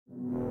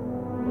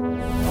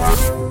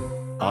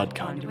Odd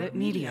Conduit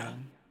Media.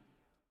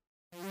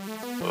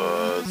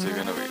 What's it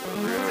gonna be?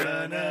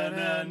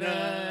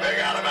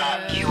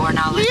 You are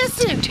now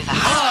listening to the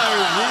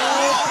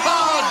Hyrule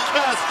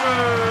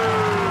Podcasters!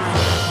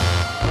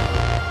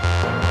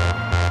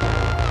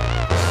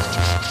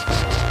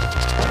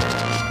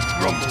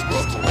 Rumble,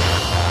 rumble.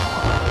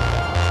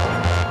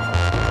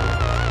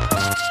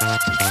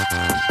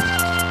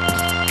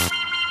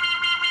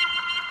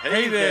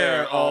 Hey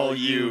there, all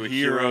you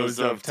heroes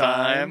of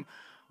time.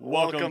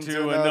 Welcome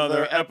to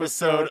another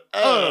episode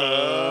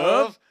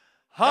of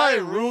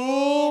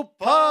Hyrule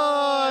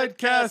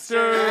Podcasters.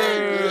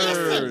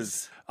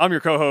 I'm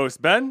your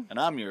co-host, Ben. And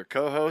I'm your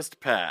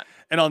co-host, Pat.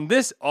 And on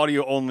this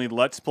audio-only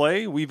Let's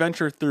Play, we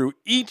venture through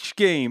each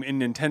game in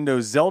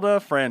Nintendo's Zelda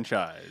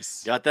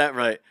franchise. Got that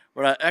right.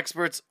 We're not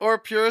experts or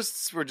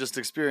purists. We're just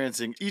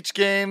experiencing each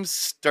game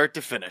start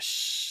to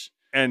finish.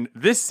 And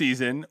this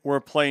season,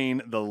 we're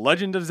playing The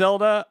Legend of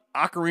Zelda: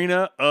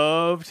 Ocarina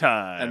of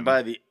Time. And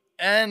by the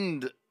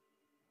end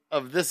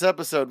of this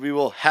episode, we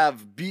will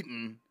have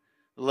beaten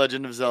The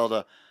Legend of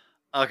Zelda: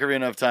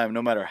 Ocarina of Time,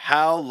 no matter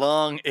how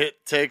long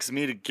it takes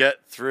me to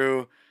get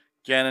through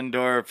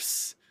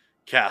Ganondorf's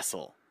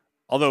castle.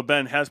 Although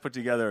Ben has put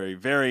together a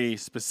very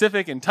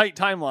specific and tight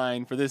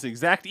timeline for this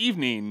exact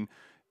evening,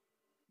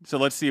 so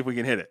let's see if we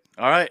can hit it.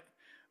 All right,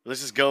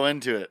 let's just go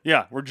into it.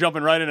 Yeah, we're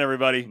jumping right in,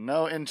 everybody.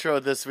 No intro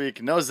this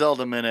week, no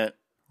Zelda Minute.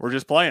 We're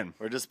just playing.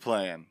 We're just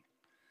playing.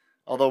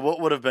 Although, what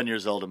would have been your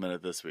Zelda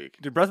Minute this week?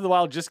 Did Breath of the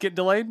Wild just get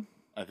delayed?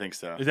 I think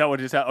so. Is that what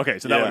just happened? Okay,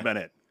 so that would have been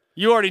it.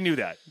 You already knew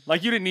that.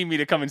 Like, you didn't need me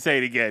to come and say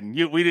it again.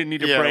 We didn't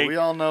need to break. Yeah, we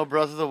all know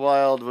Breath of the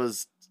Wild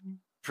was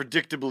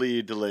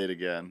predictably delayed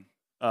again.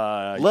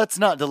 Let's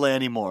not delay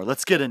anymore.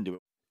 Let's get into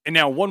it. And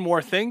now, one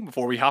more thing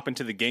before we hop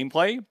into the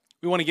gameplay.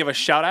 We want to give a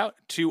shout out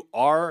to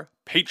our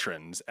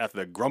patrons at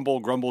the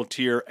Grumble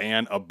tier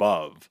and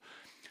above.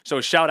 So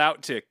a shout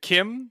out to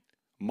Kim,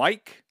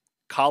 Mike,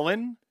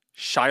 Colin,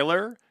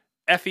 Shyler,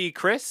 Effie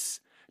Chris,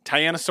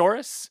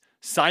 Tyrannosaurus,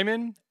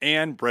 Simon,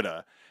 and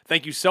Britta.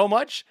 Thank you so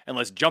much, and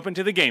let's jump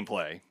into the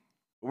gameplay.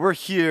 We're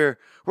here.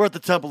 We're at the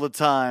Temple of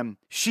Time.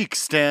 Sheik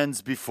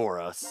stands before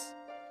us.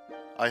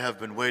 I have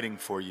been waiting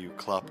for you,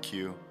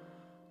 Klopque.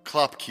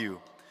 Klopque,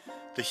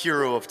 the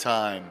hero of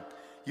time.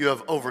 You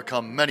have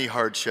overcome many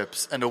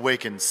hardships and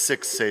awakened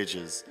 6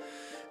 sages.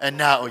 And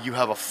now you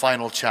have a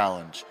final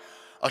challenge.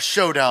 A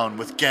showdown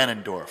with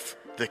Ganondorf,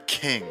 the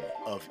king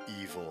of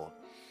evil.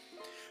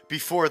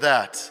 Before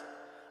that,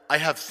 I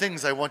have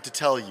things I want to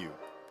tell you.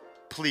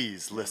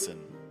 Please listen.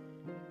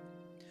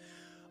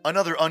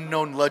 Another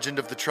unknown legend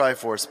of the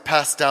Triforce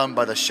passed down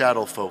by the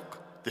Shadow Folk,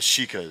 the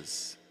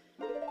Sheikahs.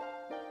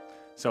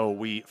 So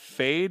we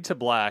fade to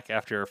black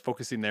after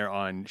focusing there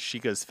on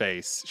Sheik's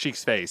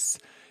face,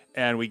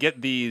 and we get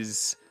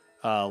these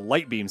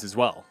light beams as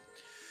well.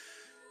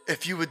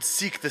 If you would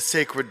seek the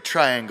sacred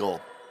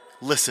triangle,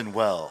 listen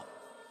well.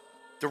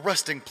 The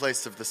resting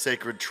place of the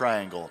sacred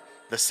triangle,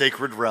 the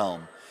sacred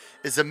realm,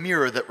 is a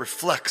mirror that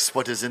reflects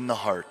what is in the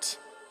heart.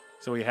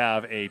 So we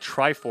have a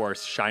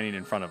Triforce shining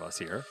in front of us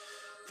here.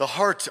 The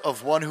heart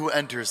of one who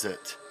enters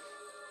it.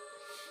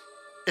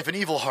 If an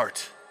evil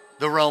heart,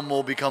 the realm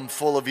will become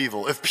full of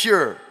evil. If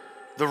pure,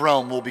 the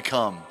realm will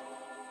become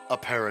a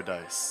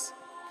paradise.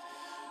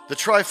 The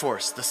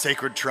Triforce, the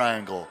sacred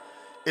triangle,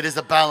 it is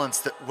a balance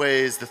that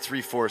weighs the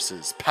 3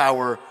 forces: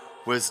 power,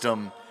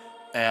 wisdom,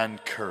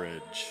 and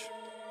courage.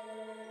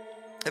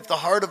 If the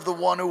heart of the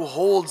one who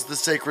holds the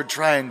sacred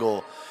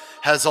triangle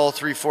has all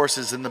 3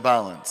 forces in the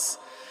balance,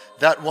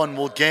 that one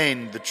will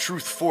gain the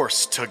truth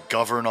force to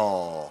govern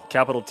all.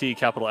 Capital T,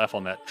 capital F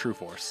on that, true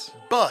force.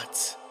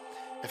 But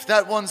if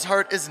that one's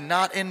heart is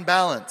not in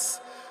balance,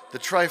 the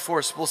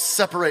Triforce will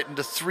separate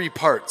into 3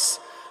 parts: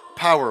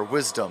 power,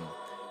 wisdom,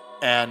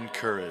 and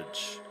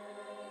courage.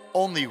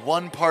 Only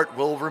one part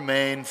will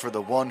remain for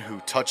the one who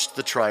touched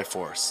the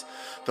Triforce,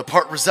 the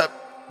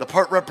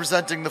part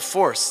representing the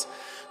force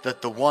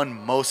that the one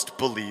most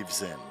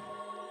believes in.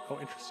 Oh,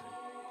 interesting.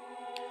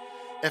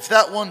 If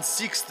that one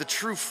seeks the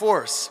true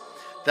force,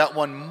 that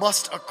one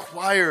must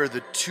acquire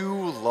the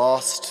 2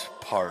 lost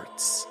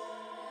parts.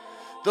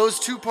 Those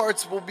 2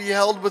 parts will be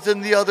held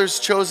within the others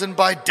chosen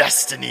by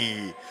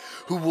destiny,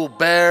 who will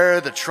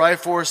bear the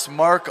Triforce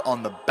mark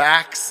on the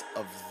backs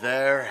of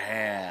their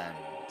hands.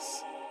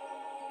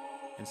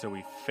 And so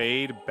we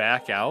fade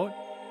back out,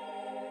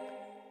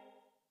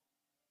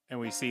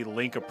 and we see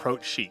Link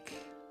approach Sheik.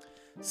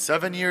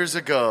 7 years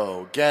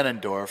ago,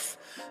 Ganondorf,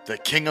 the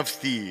king of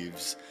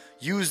thieves,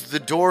 used the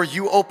door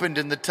you opened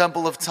in the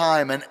Temple of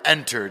Time and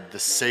entered the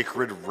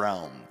sacred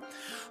realm.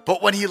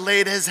 But when he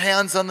laid his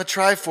hands on the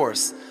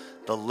Triforce,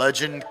 the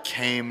legend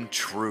came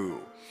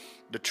true.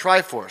 The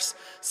Triforce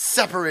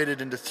separated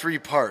into 3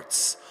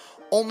 parts.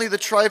 Only the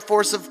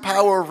Triforce of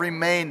power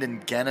remained in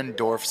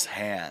Ganondorf's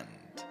hand.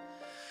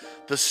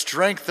 The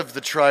strength of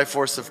the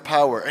Triforce of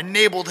power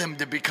enabled him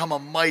to become a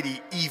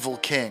mighty evil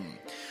king,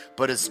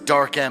 but his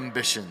dark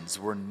ambitions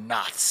were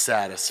not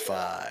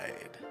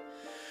satisfied.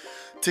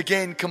 To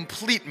gain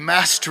complete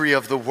mastery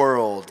of the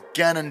world,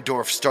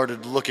 Ganondorf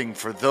started looking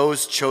for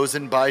those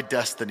chosen by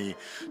destiny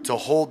to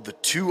hold the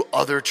 2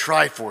 other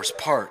Triforce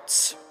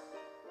parts.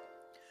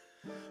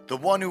 The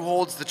one who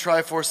holds the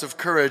Triforce of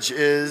Courage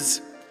is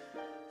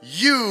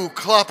you,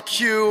 Clop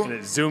Q. And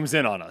it zooms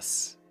in on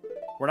us.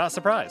 We're not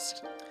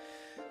surprised.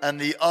 And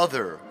the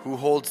other who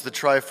holds the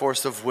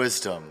Triforce of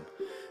Wisdom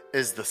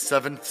is the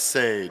 7th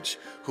Sage,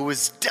 who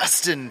is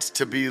destined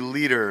to be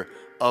leader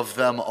of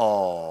them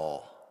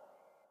all.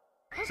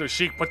 So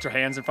Sheik puts her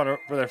hands in front of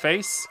their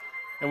face,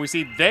 and we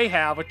see they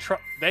have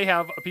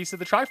a piece of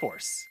the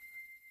Triforce.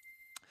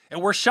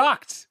 And we're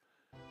shocked,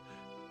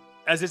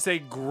 as it's a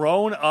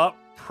grown-up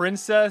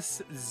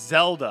Princess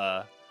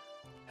Zelda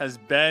has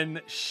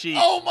been Sheik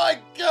Oh my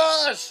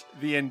gosh!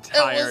 the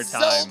entire It was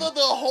time. Zelda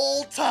the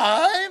whole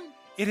time?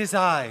 It is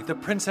I, the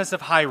Princess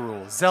of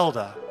Hyrule,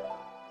 Zelda.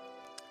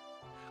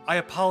 I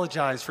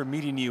apologize for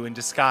meeting you in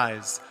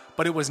disguise,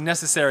 but it was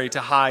necessary to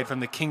hide from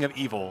the King of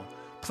Evil.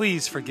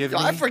 Please forgive me.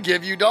 I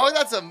forgive you, dog.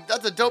 That's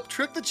a dope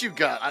trick that you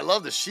got. I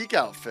love the Sheik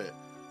outfit.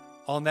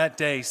 On that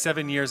day,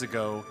 7 years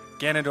ago,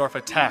 Ganondorf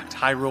attacked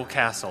Hyrule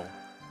Castle.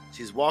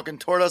 She's walking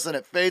toward us and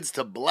it fades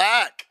to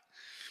black.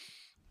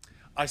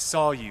 I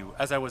saw you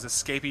as I was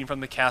escaping from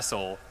the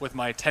castle with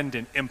my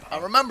attendant Impa. I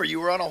remember you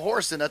were on a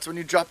horse and that's when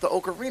you dropped the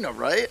ocarina,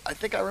 right? I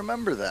think I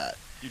remember that.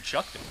 You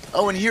chucked it.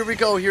 Oh, and here we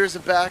go. Here's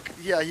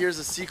here's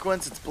a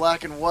sequence. It's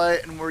black and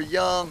white and we're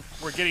young.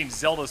 We're getting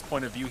Zelda's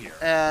point of view here.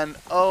 And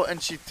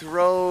she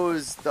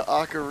throws the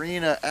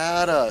ocarina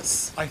at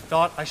us. I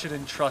thought I should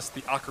entrust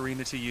the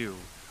ocarina to you.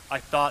 I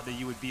thought that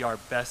you would be our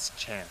best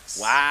chance.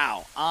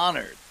 Wow.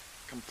 Honored.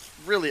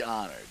 Really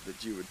honored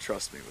that you would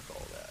trust me with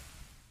all that.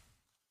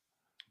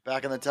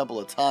 Back in the Temple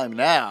of Time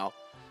now.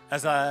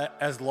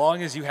 As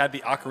long as you had the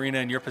ocarina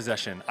in your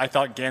possession, I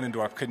thought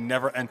Ganondorf could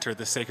never enter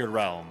the Sacred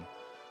Realm.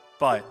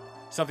 But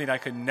something I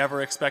could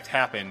never expect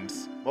happened.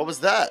 What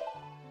was that?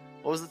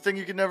 What was the thing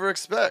you could never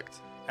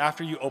expect?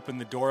 After you opened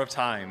the door of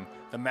time,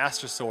 the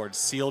Master Sword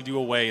sealed you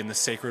away in the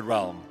Sacred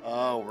Realm.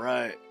 Oh,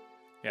 right.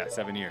 Yeah,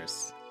 7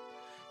 years.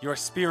 Your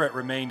spirit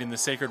remained in the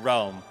Sacred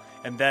Realm,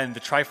 and then the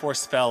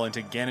Triforce fell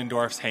into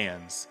Ganondorf's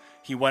hands.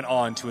 He went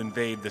on to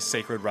invade the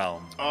Sacred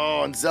Realm.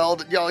 Oh, and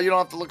Zelda, you don't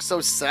have to look so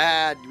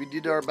sad. We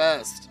did our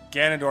best.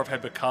 Ganondorf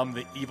had become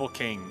the Evil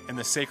King, and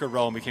the Sacred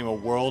Realm became a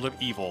world of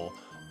evil.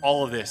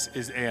 All of this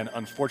is an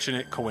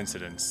unfortunate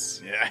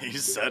coincidence. Yeah, you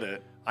said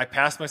it. I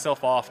passed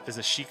myself off as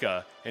a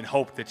Sheikah and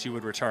hoped that you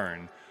would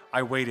return.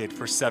 I waited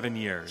for 7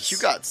 years. You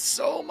got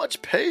so much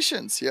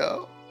patience,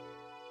 yo.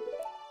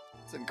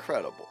 It's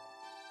incredible.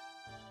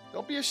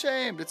 Don't be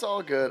ashamed. It's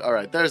all good. All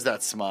right, there's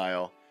that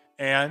smile.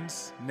 And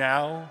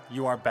now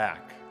you are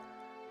back.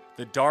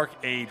 The Dark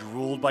Age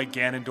ruled by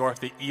Ganondorf,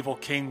 the Evil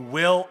King,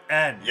 will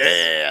end.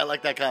 Yeah, I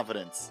like that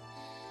confidence.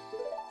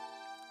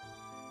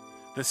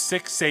 The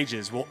 6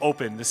 sages will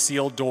open the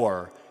sealed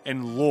door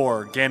and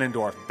lure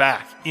Ganondorf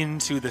back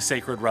into the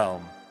Sacred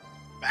Realm.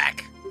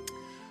 Back.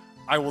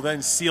 I will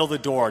then seal the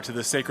door to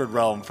the Sacred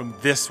Realm from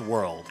this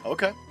world.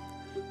 Okay.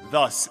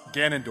 Thus,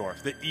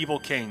 Ganondorf, the Evil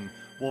King,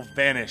 will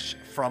vanish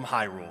from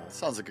Hyrule.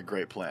 Sounds like a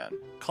great plan.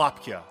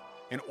 Klopkia,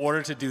 in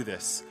order to do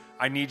this,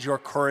 I need your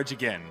courage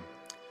again.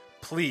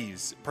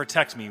 Please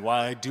protect me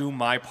while I do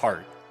my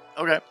part.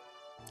 Okay.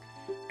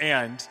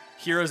 And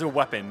here is a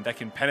weapon that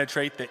can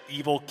penetrate the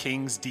Evil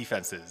King's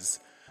defenses.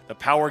 The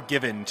power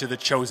given to the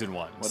Chosen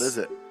Ones. What is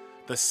it?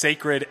 The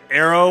Sacred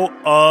Arrow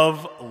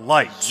of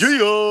Light.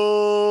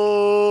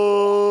 Gio!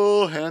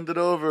 Hand it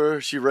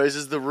over. She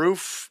raises the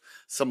roof.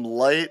 Some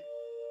light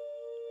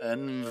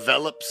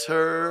envelops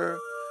her.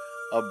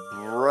 A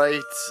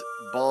bright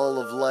ball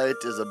of light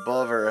is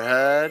above her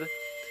head.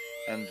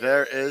 And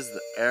there is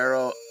the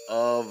Arrow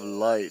of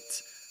Light.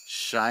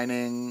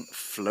 Shining,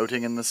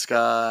 floating in the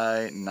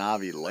sky.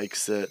 Navi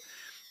likes it.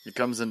 It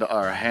comes into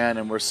our hand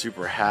and we're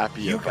super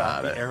happy You about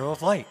got the it. Arrow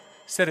of Light.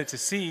 Set it to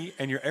sea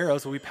and your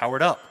arrows will be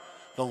powered up.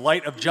 The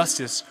light of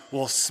justice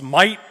will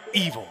smite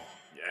evil.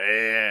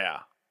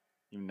 Yeah.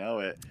 You know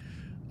it.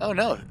 Oh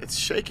no, it's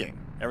shaking.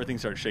 Everything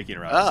starts shaking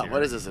around us Ah, here.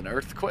 what is this, an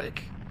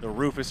earthquake? The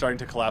roof is starting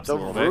to collapse The a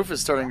little roof bit.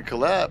 is starting to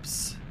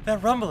collapse.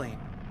 That rumbling.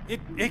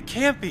 It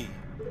can't be.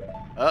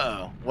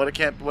 Uh-oh. What it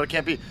can't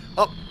be.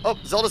 Oh,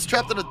 Zelda's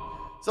trapped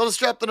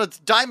in a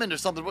diamond or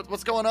something.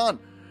 What's going on?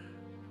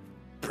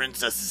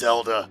 Princess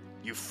Zelda,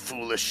 you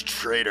foolish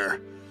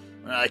traitor.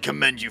 I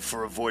commend you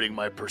for avoiding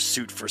my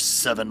pursuit for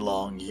 7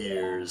 long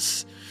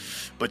years.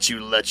 But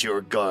you let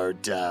your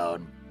guard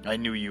down. I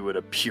knew you would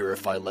appear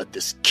if I let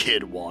this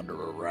kid wander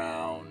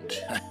around.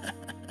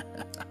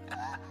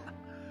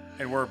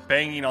 And we're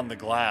banging on the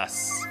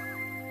glass.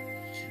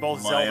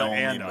 Both My Zelda only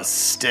and us.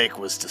 mistake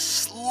was to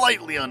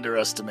slightly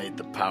underestimate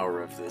the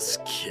power of this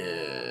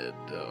kid.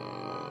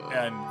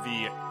 And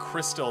the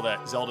crystal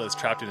that Zelda is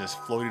trapped in is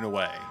floating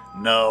away.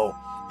 No,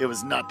 it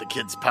was not the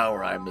kid's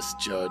power I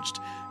misjudged.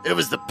 It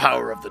was the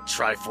power of the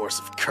Triforce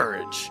of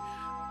Courage.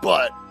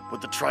 But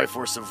with the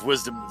Triforce of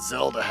Wisdom that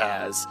Zelda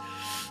has,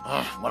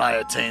 when I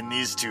attain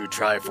these 2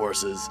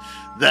 Triforces,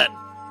 then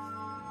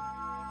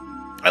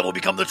I will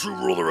become the true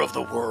ruler of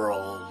the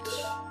world.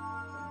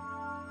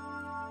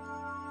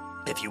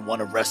 If you want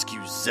to rescue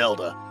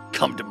Zelda,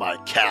 come to my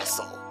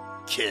castle,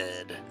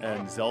 kid.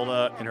 And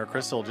Zelda and her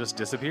crystal just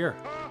disappear.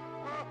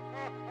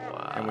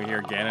 Wow. And we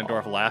hear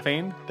Ganondorf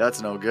laughing.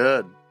 That's no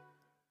good.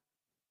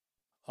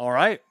 All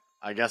right.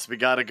 I guess we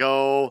gotta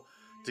go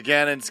to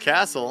Ganon's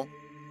castle.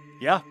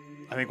 Yeah,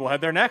 I think we'll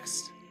head there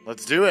next.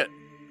 Let's do it.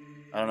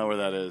 I don't know where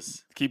that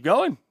is. Keep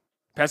going.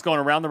 Pat's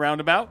going around the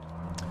roundabout.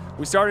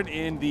 We started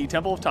in the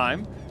Temple of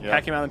Time. Yeah.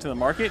 Pat came out into the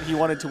market. He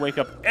wanted to wake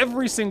up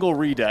every single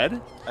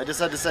Re-Dead. I just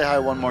had to say hi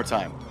one more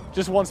time.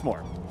 Just once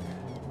more.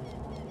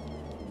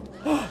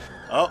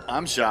 Oh,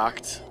 I'm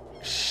shocked.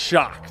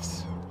 Shocked.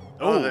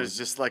 Oh, there's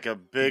just like a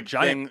big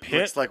giant thing. pit.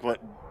 Looks like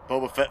what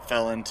Boba Fett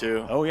fell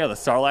into. Oh, yeah, the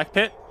Sarlacc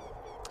pit.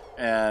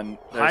 And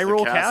there's the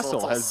Hyrule castle. Castle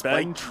It's all has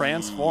been spiky.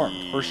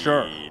 transformed, for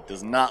sure. It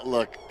does not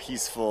look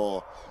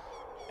peaceful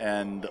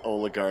and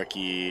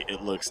oligarchy.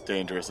 It looks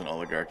dangerous and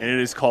oligarchy. And it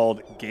is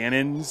called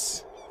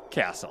Ganon's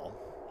Castle.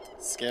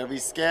 Scary,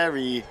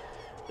 scary.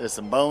 There's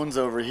some bones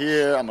over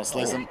here. I'm gonna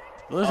slice them.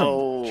 Those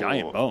are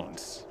giant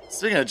bones.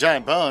 Speaking of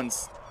giant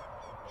bones,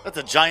 that's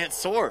a giant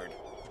sword.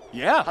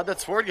 Yeah. How'd that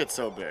sword get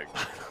so big?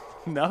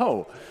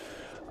 No.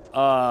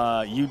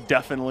 You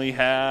definitely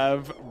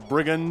have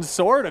Brigand's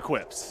sword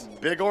equips.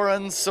 Big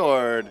Oran's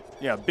sword.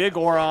 Yeah, Big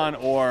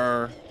Oron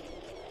or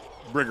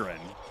Brigarin.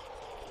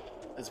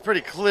 It's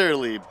pretty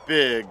clearly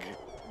Big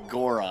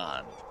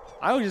Goron.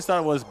 I always just thought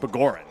it was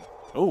Begorin.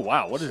 Oh,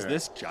 wow. What is Sure.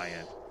 this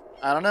giant?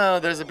 I don't know.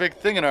 There's a big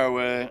thing in our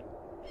way.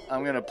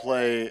 I'm gonna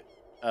play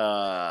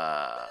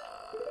a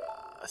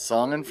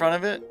song in front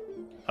of it.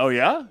 Oh,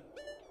 yeah?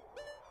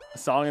 A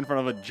song in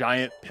front of a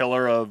giant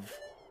pillar of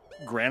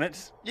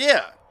granite?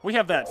 Yeah. We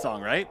have that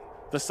song, right?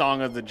 The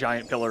song of the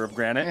giant pillar of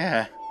granite?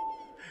 Yeah.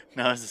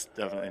 No, this is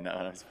definitely not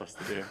what I'm supposed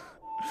to do.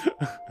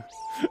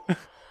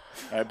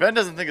 All right, Ben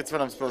doesn't think it's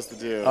what I'm supposed to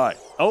do. All right.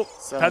 Oh,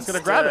 So Pat's going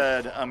to grab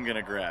it. instead, I'm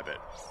gonna grab it.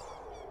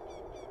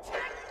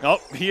 Oh,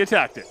 he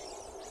attacked it.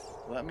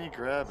 Let me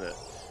grab it.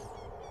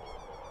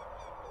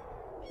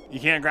 You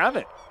can't grab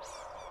it.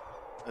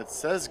 It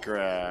says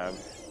grab,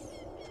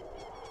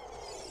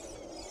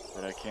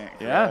 but I can't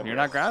grab Yeah, it. you're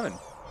not grabbing.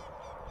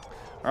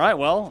 All right,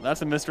 well,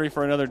 that's a mystery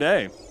for another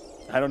day.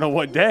 I don't know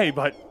what day,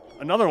 but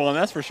another one,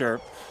 that's for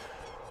sure.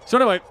 So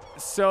anyway,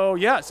 so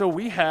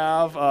we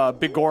have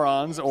Big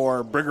Gorons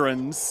or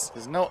Brigarins.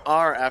 There's no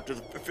R after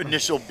the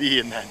initial B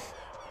in that.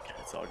 Okay,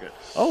 it's all good.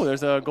 Oh,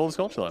 there's a gold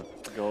sculpture.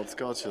 Gold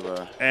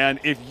Skulltula. And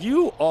if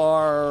you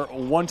are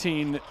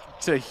wanting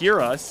to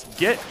hear us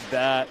get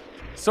that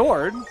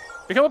sword,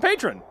 become a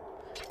patron.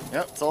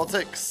 Yep, that's all it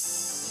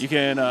takes. You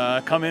can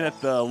come in at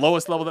the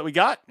lowest level that we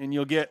got, and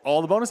you'll get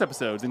all the bonus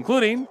episodes,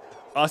 including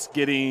us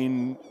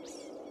getting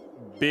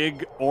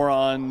Big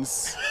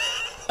Orons.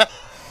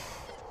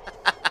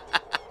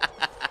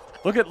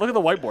 Look at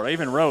the whiteboard. I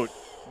even wrote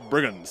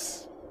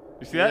Brigands.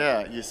 You see that?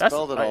 Yeah, you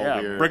spelled it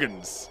all weird.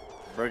 Brigands.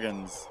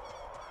 Brigands.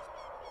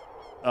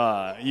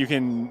 You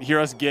can hear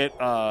us get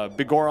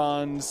Big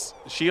Goron's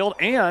shield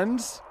and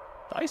the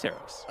ice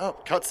arrows. Oh,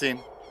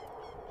 cutscene.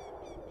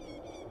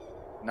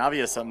 Navi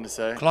has something to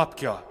say.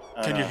 Klopka,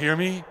 can you hear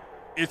me?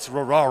 It's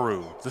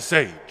Rararu, the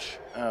sage.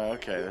 Oh,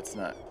 okay, that's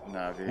not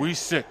Navi. We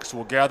six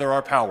will gather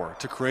our power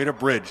to create a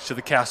bridge to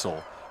the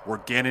castle where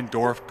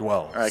Ganondorf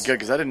dwells. All right, good,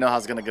 because I didn't know how I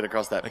was going to get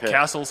across that The pit.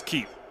 castle's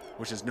keep,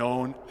 which is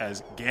known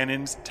as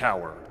Ganon's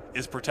Tower,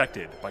 is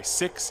protected by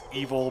 6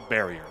 evil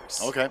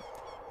barriers. Okay.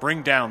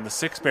 Bring down the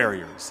 6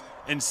 barriers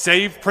and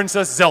save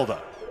Princess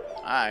Zelda.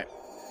 All right.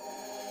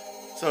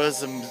 So there's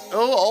some...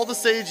 Oh, all the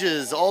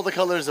sages, all the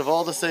colors of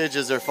all the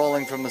sages are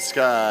falling from the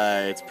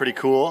sky. It's pretty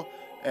cool.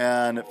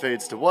 And it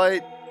fades to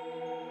white.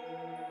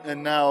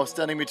 And now,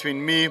 standing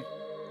between me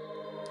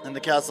and the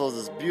castle is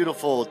this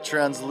beautiful,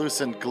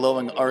 translucent,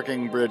 glowing,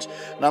 arcing bridge.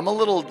 And I'm a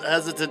little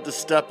hesitant to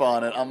step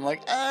on it. I'm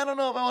like, I don't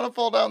know if I want to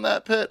fall down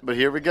that pit. But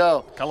here we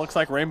go. Kind of looks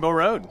like Rainbow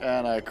Road.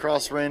 And I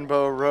cross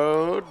Rainbow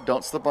Road.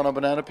 Don't slip on a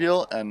banana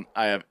peel. And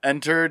I have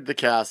entered the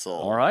castle.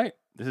 All right.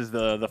 This is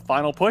the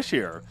final push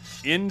here.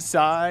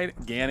 Inside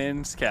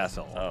Ganon's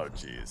castle. Oh,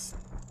 jeez.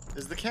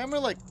 Is the camera,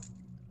 like,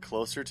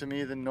 closer to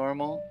me than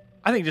normal?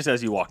 I think just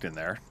as you walked in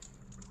there.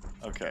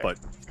 Okay. But-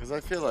 because I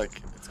feel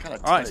like it's kind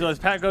of All right, so as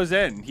Pat goes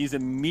in, he's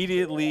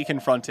immediately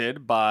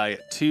confronted by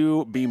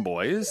 2 beam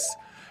boys.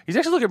 He's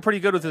actually looking pretty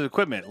good with his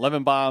equipment.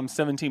 11 bombs,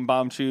 17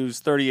 bomb chews,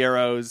 30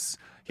 arrows.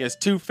 He has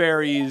 2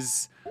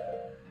 fairies.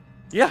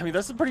 Yeah, I mean,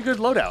 that's a pretty good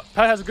loadout.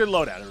 Pat has a good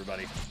loadout,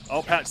 everybody.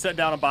 Oh, Pat set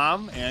down a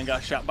bomb and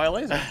got shot by a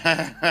laser.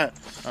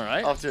 All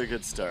right. Off to a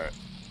good start.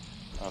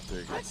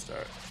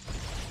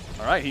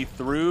 All right, he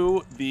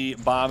threw the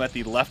bomb at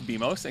the left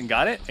Beamos and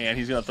got it. And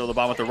he's going to throw the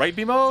bomb at the right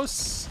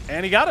Beamos.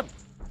 And he got him.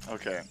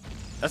 Okay.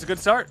 That's a good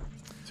start.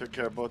 Took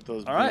care of both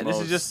those. All right, this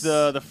is just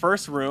the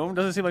first room.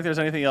 Doesn't seem like there's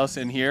anything else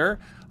in here.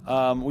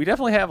 We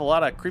definitely have a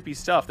lot of creepy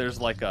stuff. There's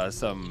like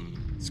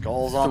some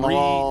skulls on the 3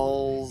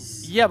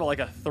 walls. Yeah, but like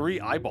a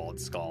 3-eyeballed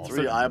skull.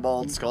 3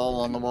 eyeballed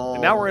skull on the wall.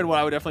 And now we're in what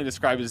I would definitely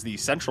describe as the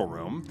central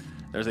room.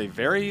 There's a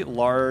very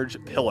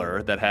large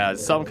pillar that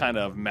has some kind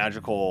of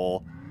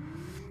magical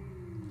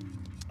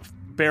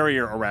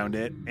barrier around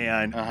it,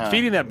 and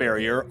feeding that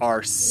barrier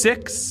are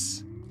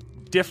 6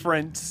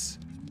 different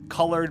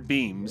colored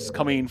beams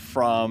coming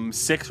from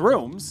 6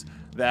 rooms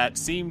that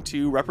seem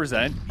to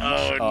represent each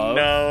of...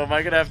 no. Am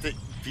I going to have to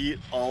beat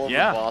all of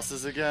Yeah. the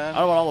bosses again? I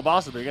don't want all the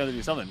bosses, but you got to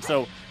do something.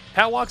 So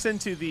Pat walks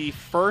into the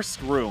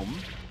first room,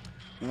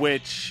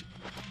 which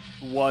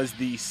was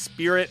the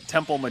Spirit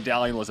Temple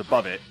Medallion was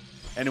above it.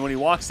 And when he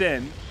walks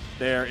in,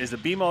 there is a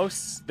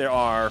Beamos, there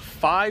are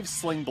 5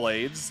 Sling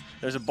Blades,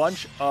 there's a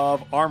bunch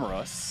of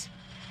Armorous,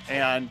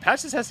 and Pat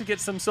just has to get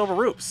some Silver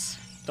Roops.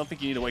 Don't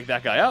think you need to wake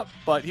that guy up,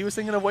 but he was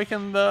thinking of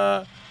waking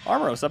the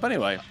Armorous up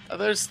anyway.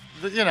 They're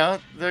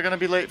going to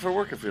be late for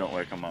work if we don't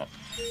wake them up.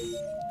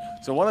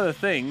 So one of the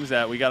things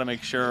that we got to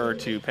make sure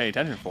to pay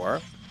attention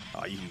for,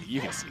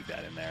 you can sneak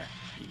that in there.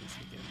 You can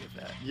sneak in and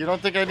get that. You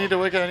don't think I need to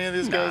wake any of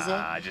these guys up?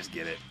 Nah, just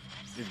get it.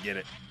 Just get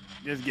it.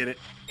 Just get it.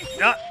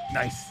 Ah,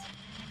 nice.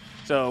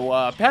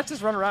 So Pat's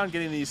just running around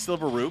getting these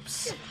Silver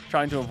Roops,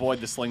 trying to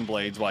avoid the Sling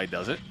Blades while he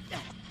does it.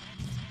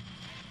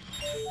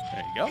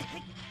 There you go.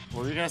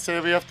 What were you going to say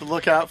we have to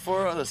look out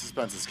for? Oh, the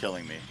suspense is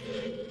killing me.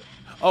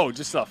 Oh,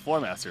 just Floor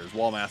Masters,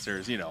 Wall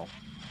Masters,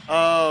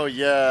 Oh,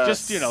 yeah.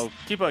 Just,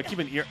 keep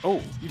an ear.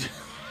 Oh.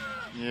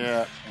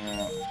 Yeah.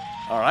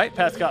 All right,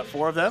 Pat's got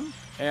 4 of them,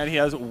 and he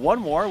has 1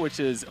 more, which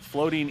is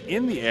floating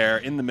in the air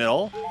in the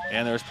middle,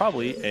 and there's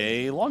probably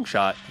a long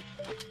shot.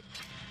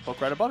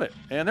 Poke right above it,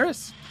 and there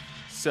is.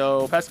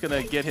 So Pat's going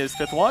to get his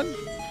 5th one.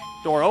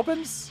 Door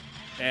opens,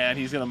 and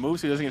he's going to move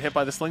so he doesn't get hit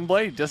by the Sling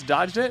Blade. He just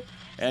dodged it,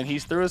 and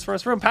he's through his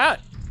first room.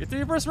 Pat, get through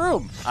your first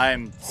room.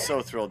 I'm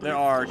so thrilled. There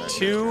are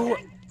 2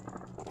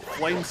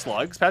 Flame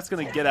Slugs. Pat's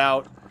going to get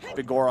out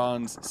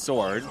Bigoron's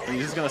sword, and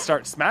he's just going to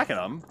start smacking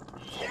them.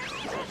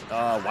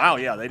 Wow,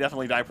 yeah, they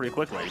definitely die pretty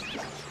quickly.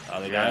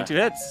 They die in 2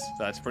 hits.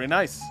 That's pretty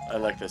nice. I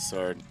like this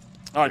sword.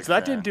 All right, so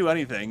that didn't do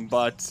anything,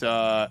 but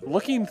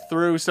looking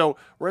through, so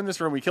we're in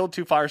this room. We killed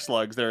 2 fire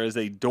slugs. There is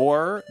a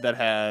door that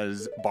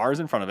has bars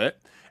in front of it,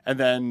 and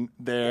then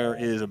there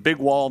is a big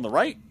wall on the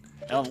right.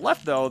 And on the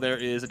left, though, there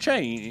is a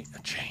chain.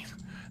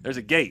 There's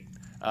a gate.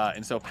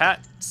 And so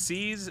Pat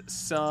sees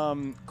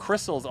some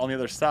crystals on the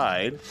other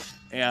side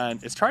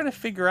and is trying to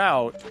figure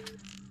out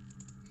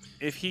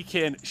if he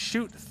can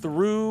shoot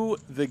through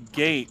the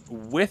gate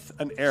with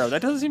an arrow.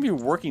 That doesn't seem to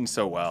be working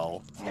so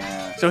well.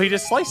 Yeah. So he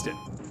just sliced it.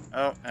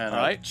 Oh, and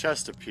All right. a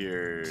chest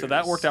appears. So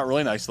that worked out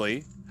really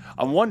nicely.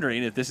 I'm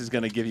wondering if this is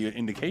going to give you an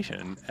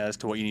indication as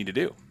to what you need to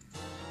do.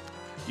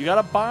 You got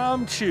a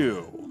Bomb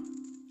Chew.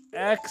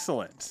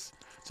 Excellent.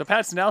 So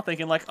Pat's now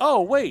thinking like,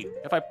 oh, wait,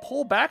 if I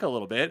pull back a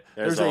little bit,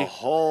 there's a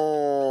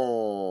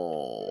hole.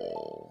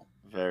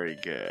 Very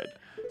good.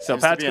 So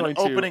Seems Pat's to be going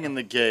an to opening in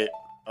the gate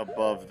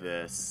above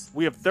this.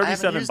 We have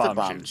 37 Bomb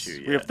Bomb Chew Chews.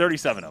 yet. We have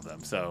 37 of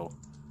them. So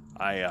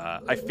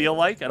I feel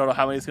like, I don't know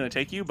how many it's going to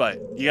take you, but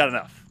you got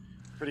enough.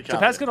 Pretty So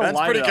Pat's confident. going to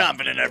line pretty it up.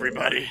 confident,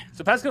 everybody.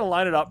 So Pat's going to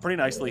line it up pretty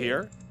nicely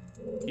here.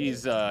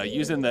 He's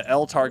using the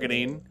L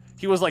targeting.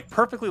 He was like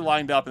perfectly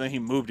lined up, and then he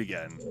moved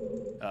again.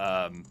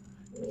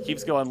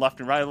 Keeps going left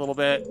and right a little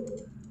bit.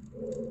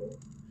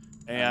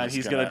 And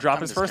he's going to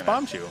drop his first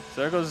Bomb Chew.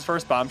 So there goes his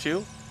first Bomb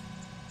Chew.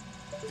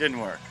 Didn't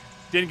work.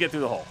 Didn't get through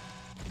the hole.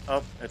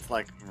 Oh, it's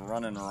like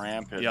running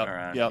rampant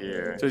around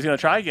here. So he's going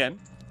to try again.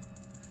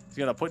 He's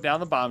going to put down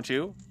the Bomb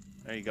Chew.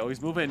 There you go.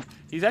 He's moving.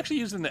 He's actually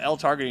using the L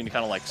targeting to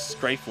kind of like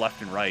strafe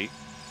left and right.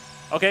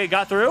 Okay,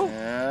 got through.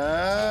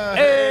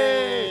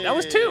 Hey! That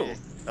was 2.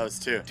 That was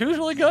 2. 2 is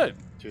really good.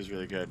 2 is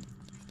really good.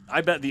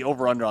 I bet the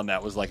over-under on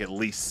that was like at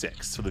least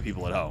 6 for the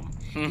people at home.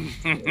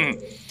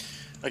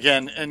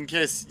 Again, in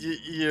case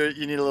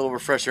you need a little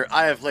refresher,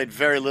 I have played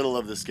very little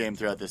of this game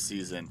throughout this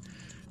season,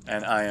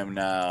 and I am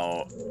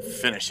now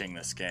finishing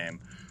this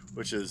game,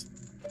 which is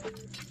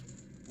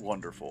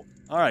wonderful.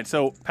 All right,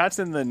 so Pat's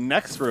in the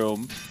next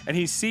room, and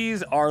he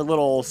sees our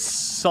little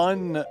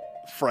sun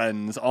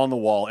friends on the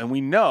wall, and we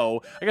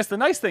know, I guess the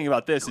nice thing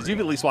about this is you've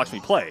at least watched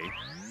me play.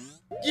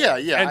 Yeah.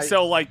 And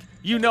so, like,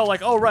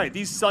 oh, right,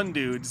 these sun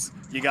dudes,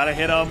 you got to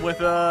hit them with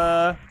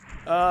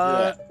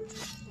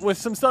with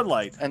some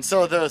sunlight. And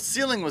so the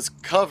ceiling was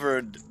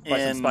covered By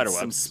in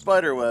some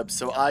spider webs,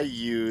 so I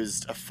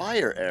used a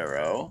fire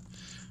arrow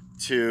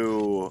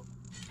to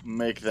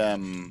make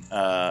them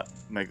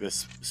make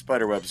this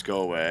spider webs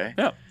go away.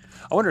 Yeah.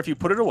 I wonder if you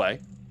put it away,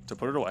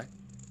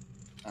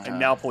 and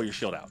now pull your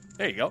shield out.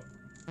 There you go.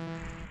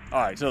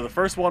 All right, so the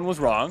first one was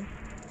wrong.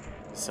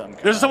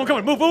 There's someone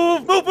coming. Move.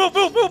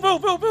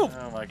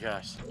 Oh my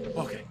gosh.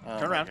 Okay, Oh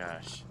turn around. my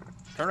gosh.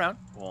 Turn around.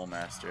 Wall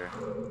Master.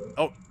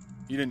 Oh,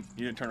 you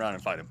didn't turn around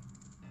and fight him.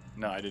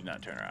 No, I did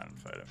not turn around and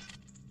fight him.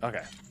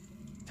 Okay.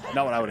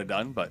 Not what I would have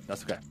done, but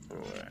that's okay. Go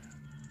away.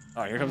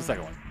 All right, here comes the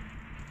second one.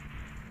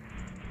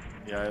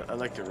 Yeah, I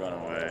like to run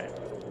away.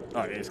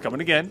 All right, he's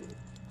coming again.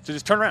 So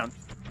just turn around.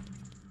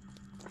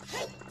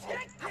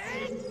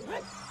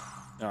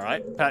 All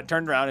right, Pat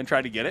turned around and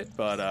tried to get it,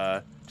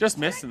 but just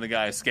missed, and the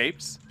guy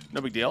escaped. No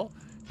big deal.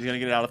 He's going to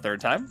get it out a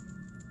third time.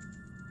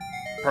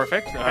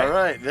 Perfect. Okay. All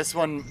right, this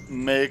one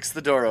makes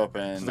the door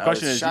open. So the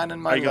question is, are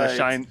you going to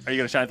shine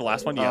at the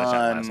last one? You got to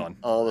shine the last one.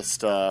 All the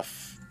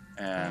stuff,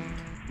 and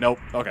Nope.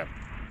 Okay.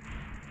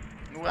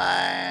 All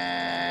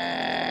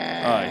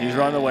right, he's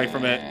running away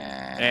from it,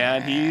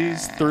 and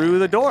he's through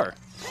the door.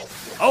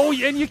 Oh,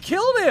 and you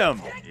killed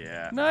him.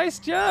 Yeah. Nice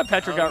job.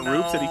 Patrick got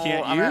roots that he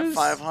can't I'm use.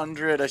 at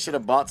 500. I should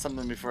have bought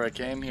something before I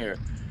came here.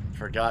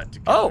 Forgot to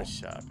go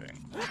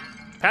shopping.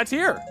 Pat's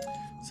here.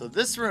 So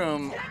this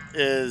room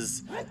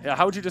is... Yeah,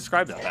 how would you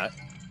describe that, Pat?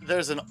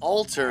 There's an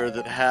altar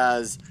that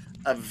has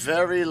a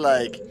very,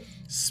 like,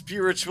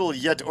 spiritual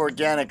yet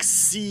organic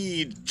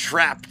seed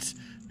trapped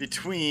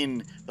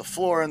between the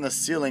floor and the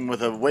ceiling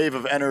with a wave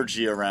of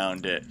energy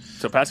around it.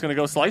 So Pat's going to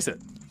go slice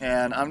it.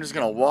 And I'm just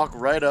going to walk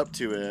right up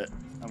to it.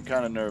 I'm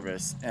kind of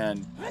nervous.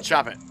 And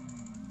chop it.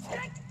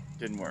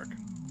 Didn't work.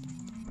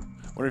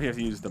 What if you have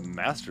to use the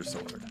Master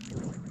Sword?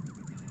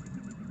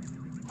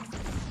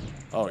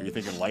 Oh, you're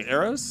thinking light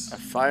arrows? A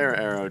fire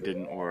arrow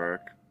didn't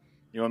work.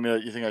 You want me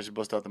to, you think I should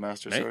bust out the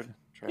Master Sword?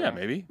 Yeah,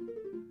 maybe.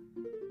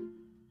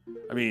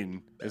 I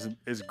mean,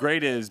 as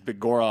great as Big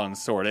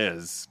Goron's sword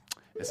is,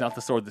 it's not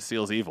the sword that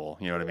seals evil.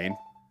 You know what I mean?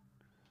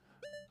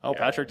 Oh,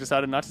 Patrick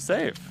decided not to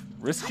save.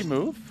 Risky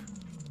move.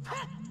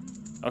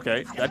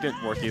 Okay, that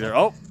didn't work either.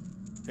 Oh,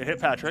 it hit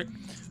Patrick.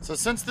 So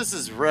since this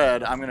is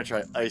red, I'm going to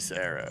try ice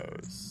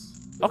arrows.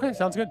 Okay,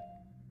 sounds good.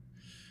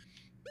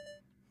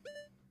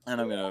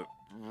 And I'm going to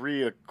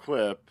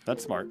re-equip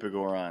That's smart. Big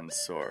Goron's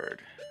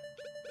sword.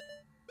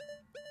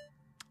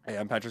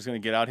 And Patrick's going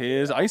to get out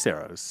his ice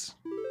arrows.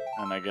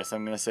 And I guess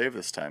I'm going to save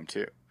this time,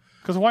 too.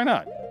 Because why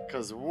not?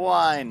 Because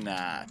why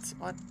not?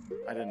 What?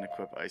 I didn't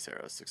equip ice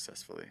arrows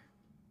successfully.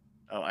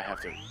 Oh, I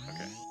have to.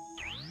 Okay.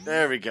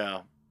 There we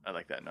go. I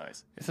like that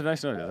noise. It's a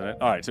nice noise, isn't it?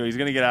 All right, so he's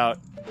going to get out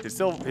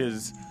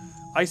his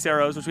ice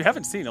arrows, which we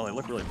haven't seen. Oh, they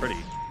look really pretty.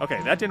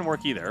 Okay, that didn't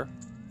work either.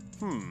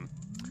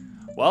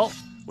 Well,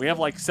 we have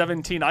like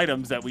 17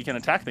 items that we can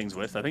attack things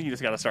with. I think you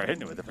just got to start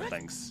hitting it with different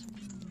things.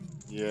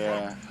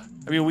 Yeah.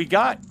 I mean,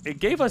 it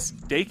gave us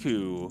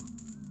Deku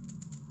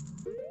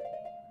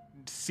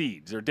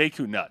seeds or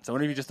Deku nuts. I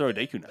wonder if you just throw a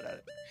Deku nut at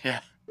it. Yeah.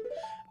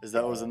 Is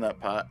that what was in that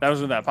pot? That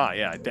was in that pot,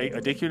 yeah. A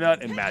Deku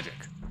nut and magic.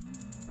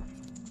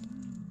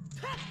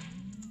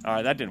 All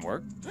right, that didn't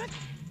work.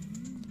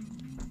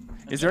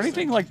 Is there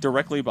anything like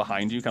directly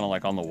behind you, kind of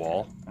like on the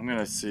wall? I'm going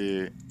to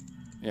see.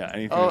 Yeah,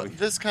 anything. Oh,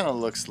 this kind of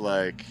looks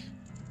like...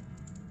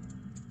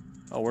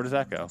 Oh, where does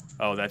that go?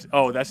 Oh,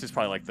 that's just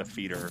probably like the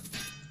feeder.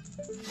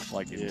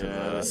 Like into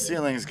the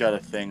ceiling's got a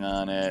thing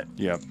on it.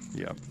 Yep.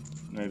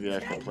 Maybe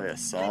I could play a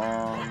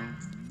song.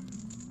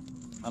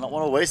 I don't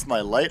want to waste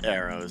my light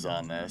arrows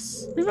on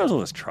this. We might as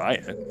well just try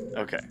it.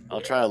 Okay,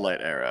 I'll try a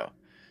light arrow.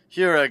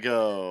 Here I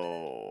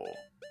go.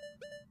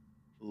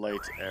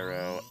 Light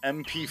arrow.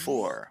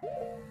 MP4. I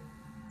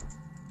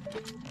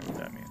don't know what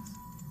that means.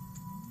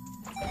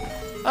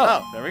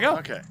 Oh, there we go.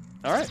 Okay.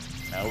 All right.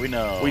 Now we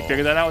know. We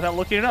figured that out without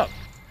looking it up.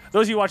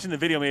 Those of you watching the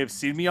video may have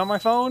seen me on my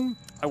phone.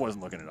 I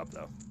wasn't looking it up,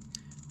 though.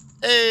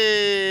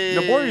 Hey!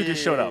 Noboru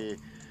just showed up.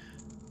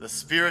 The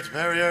spirit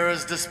barrier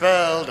is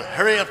dispelled.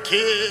 Hurry up,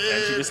 kid!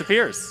 And she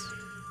disappears.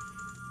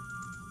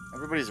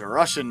 Everybody's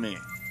rushing me.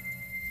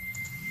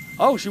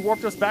 Oh, she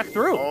warped us back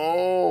through.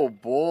 Oh,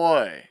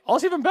 boy. Oh,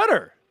 it's even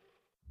better.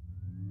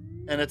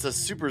 And it's a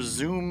super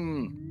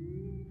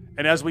zoom.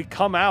 And as we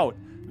come out,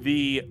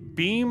 the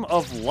beam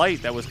of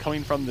light that was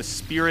coming from the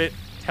spirit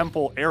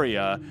temple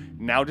area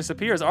now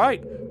disappears. All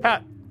right,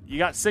 Pat, you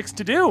got 6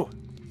 to do.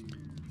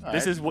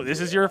 This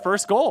is your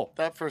first goal.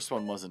 That first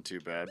one wasn't too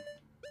bad.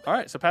 All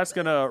right, so Pat's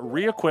gonna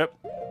re-equip.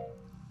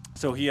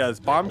 So he has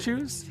bomb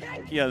shoes,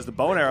 he has the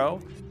bow and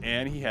arrow,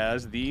 and he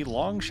has the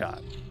long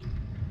shot.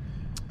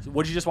 So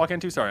what did you just walk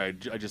into? Sorry,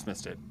 I just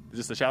missed it. Is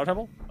this the Shadow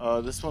Temple?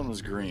 This one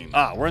was green.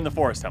 Ah, we're in the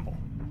Forest Temple.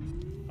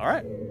 All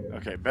right.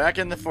 Okay, back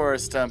in the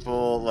Forest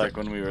Temple, like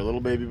when we were a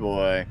little baby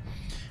boy.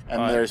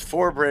 And there's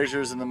 4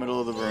 braziers in the middle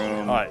of the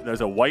room. All right,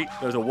 there's a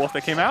wolf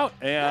that came out,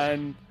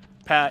 and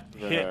Pat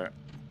hit. Are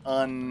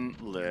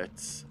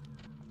unlit.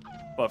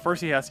 But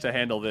first he has to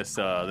handle this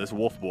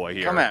wolf boy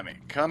here. Come at me.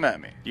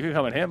 You can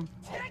come at him.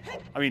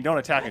 I mean, don't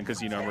attack him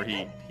because you remember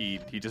he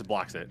just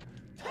blocks it.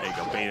 There you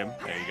go, bait him.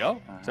 There you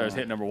go. So there's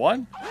hit number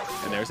 1,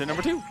 and there's hit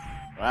number 2.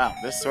 Wow,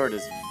 this sword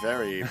is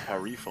very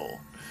powerful.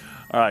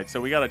 All right, so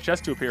we got a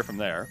chest to appear from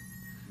there.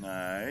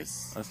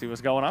 Nice. Let's see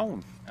what's going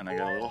on. And I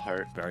got a little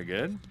heart. Very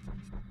good.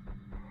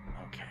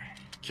 Okay.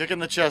 Kicking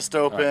the chest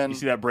open. Right, you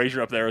see that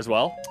brazier up there as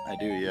well? I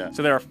do, yeah.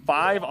 So there are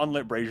 5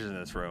 unlit braziers in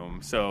this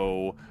room.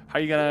 So how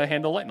are you going to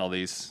handle lighting all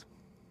these?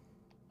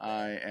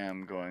 I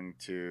am going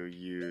to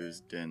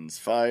use Din's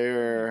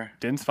Fire.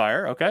 Din's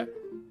Fire, okay.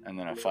 And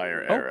then a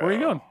fire arrow. Oh, where are you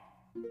going?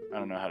 I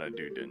don't know how to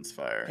do Din's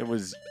Fire. It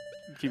was...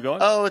 Keep going.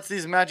 Oh, it's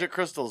these magic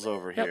crystals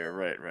over here.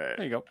 Right.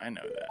 There you go. I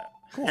know that.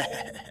 Cool.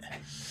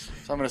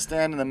 So I'm going to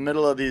stand in the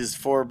middle of these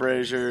 4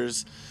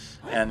 braziers,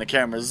 and the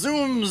camera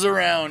zooms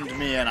around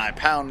me, and I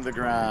pound the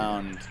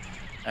ground,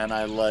 and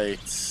I light.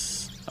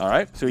 All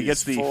right, so he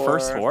gets the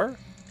first 4.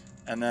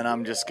 And then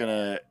I'm just going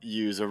to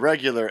use a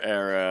regular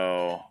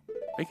arrow.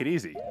 Make it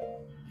easy.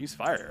 Use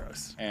fire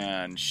arrows.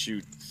 And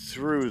shoot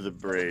through the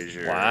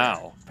brazier.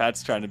 Wow.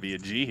 Pat's trying to be a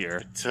G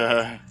here.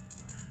 To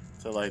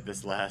light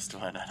this last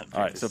one.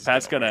 All right, so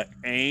Pat's going to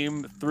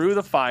aim through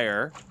the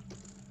fire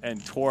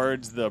and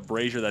towards the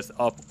brazier that's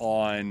up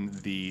on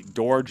the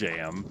door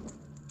jamb.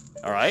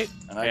 All right.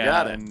 And I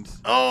got it.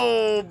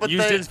 Oh, but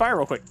use Din's fire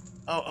real quick.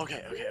 Oh,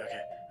 okay.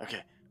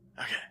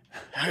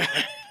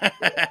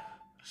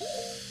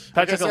 Pat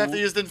I guess took I a have to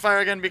use Din fire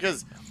again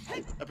because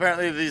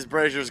apparently these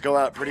braziers go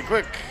out pretty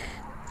quick.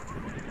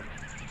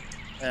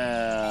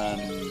 And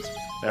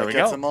There we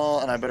gets go. them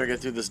all, and I better get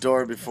through this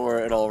door before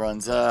it all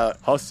runs out.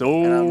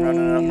 Hustle. And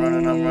I'm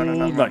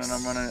running. Nice.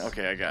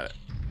 Okay, I got it.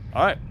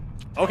 All right.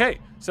 Okay,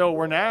 so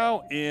we're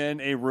now in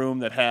a room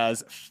that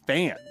has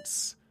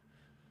fans.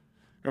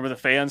 Remember the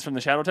fans from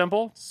the Shadow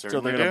Temple? Certainly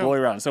so they're going to do. blow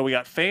you around. So we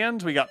got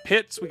fans, we got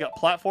pits, we got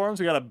platforms,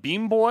 we got a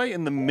beam boy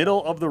in the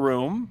middle of the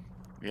room,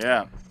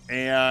 Yeah.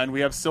 and we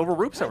have silver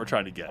roops that we're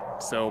trying to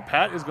get. So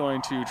Pat is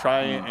going to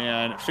try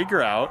and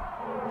figure out,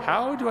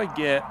 how do I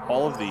get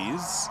all of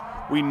these?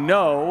 We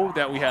know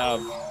that we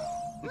have...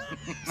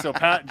 So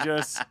Pat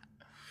just...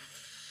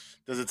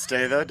 Does it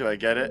stay, though? Do I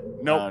get it?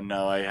 Nope. Oh,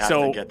 no, I have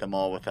So- to get them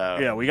all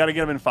without Yeah, we got to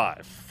get them in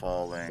 5.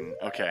 falling.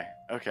 Okay.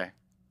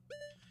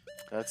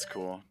 That's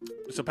cool.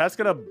 So Pat's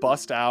going to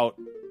bust out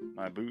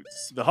My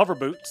boots. the hover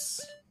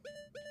boots.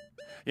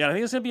 Yeah, I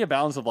think it's gonna be a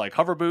balance of like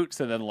hover boots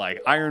and then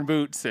like iron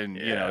boots, and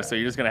you know, Yeah. so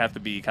you're just gonna have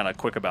to be kind of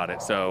quick about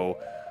it. So,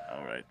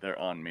 All right, they're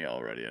on me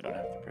already. I don't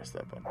have to press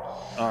that button.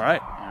 all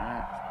right, All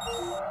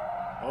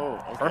right.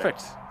 Oh, okay.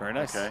 perfect, very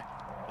nice. Okay,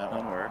 that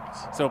one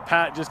worked. So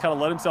Pat just kind of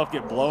let himself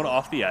get blown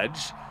off the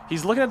edge.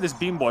 He's looking at this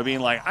beam boy,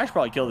 being like, I should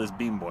probably kill this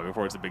beam boy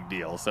before it's a big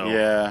deal. So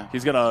Yeah.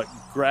 he's gonna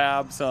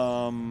grab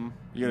some.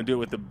 You're gonna do it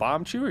with the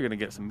bomb chew. Or you're gonna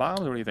get some bombs.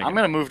 What do you think? I'm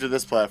gonna move to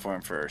this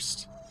platform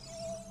first.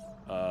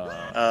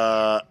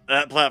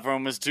 That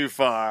platform was too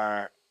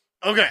far.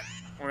 Okay,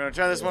 we're gonna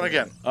try this one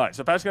again. All right,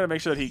 so Pat's gonna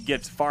make sure that he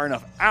gets far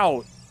enough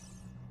out.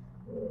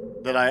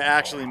 That I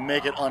actually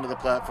make it onto the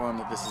platform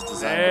that this is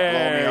designed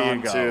There to blow me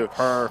you go. onto.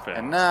 Perfect.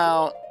 And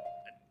now,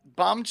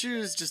 bomb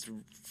chews just.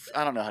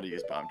 I don't know how to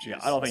use bomb chews. Yeah,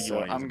 I don't think you so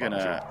wanna use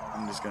a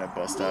bomb I'm just gonna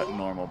bust out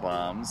normal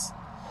bombs.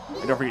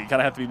 And don't forget, you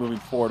kind of have to be moving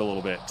forward a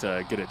little bit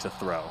to get it to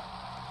throw.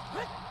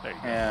 There you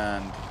go.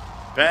 And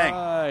bang!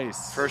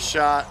 Nice. First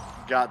shot,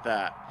 got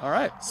that. All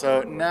right.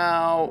 So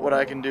now what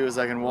I can do is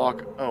I can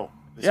walk. Oh,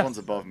 this Yeah. one's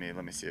above me.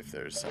 Let me see if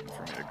there's something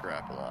for me to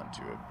grapple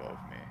onto above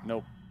me.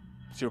 Nope.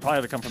 So you'll probably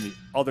have to come from the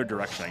other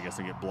direction, I guess,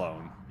 and get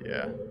blown.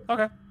 Yeah.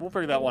 Okay, we'll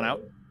figure that one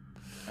out.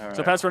 All right.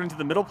 So Pat's running to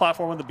the middle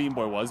platform where the beam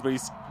boy was, but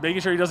he's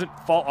making sure he doesn't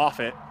fall off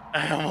it.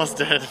 I almost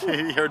did.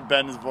 He heard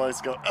Ben's voice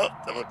go. Oh,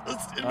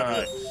 All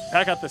right.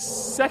 Pat got the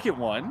second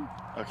one.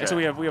 Okay. And so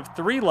we have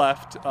 3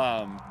 left.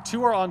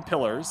 2 are on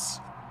pillars,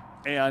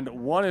 and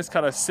 1 is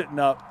kind of sitting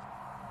up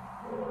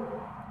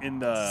in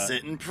the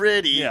Sitting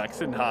pretty. Yeah, like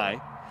sitting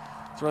high.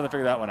 So we're going to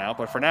figure that one out.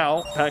 But for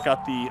now, Pat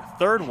got the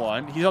third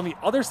one. He's on the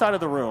other side of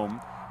the room.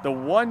 The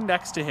one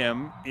next to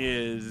him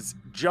is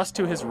just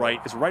to his right.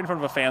 It's right in front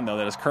of a fan, though,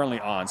 that is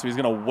currently on. So he's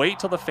going to wait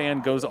till the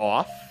fan goes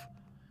off.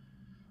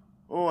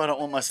 Oh, I don't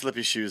want my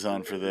slippy shoes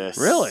on for this.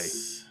 Really?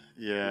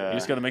 Yeah. You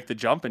just got to make the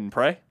jump and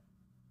pray.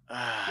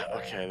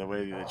 Okay, the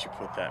way that you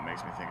put that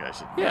makes me think I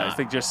should. Yeah, I not.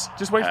 think just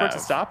wait for it to have.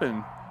 stop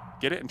and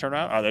get it and turn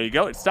around. Oh, there you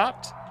go. It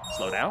stopped.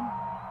 Slow down.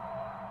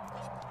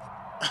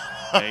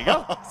 There you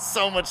go.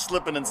 So much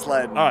slipping and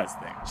sliding All in right. this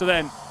thing. So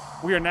then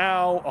we are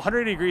now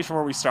 180 degrees from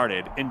where we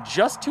started, and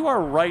just to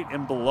our right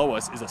and below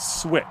us is a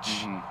switch.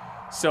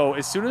 Mm-hmm. So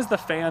as soon as the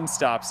fan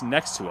stops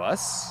next to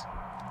us,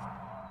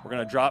 we're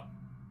going to drop.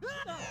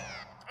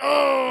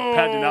 Oh!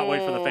 Pat did not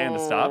wait for the fan to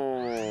stop.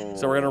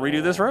 So we're going to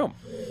redo this room.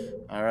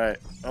 All right.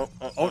 Oh,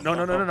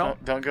 no.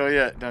 Don't go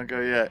yet. Don't go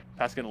yet.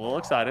 Pat's getting a little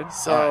excited.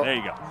 So All right, there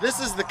you go. This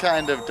is the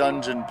kind of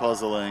dungeon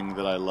puzzling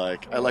that I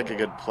like. I like a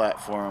good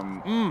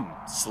platform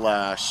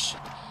slash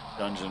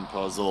dungeon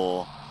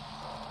puzzle.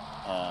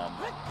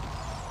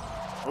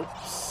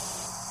 Oops.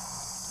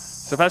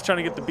 So Pat's trying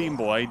to get the Beam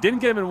Boy. Didn't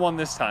get him in 1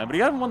 this time, but he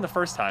got him in 1 the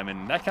first time,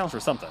 and that counts for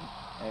something.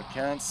 It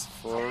counts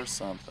for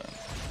something.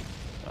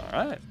 All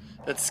right.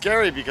 It's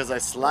scary because I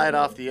slide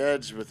off the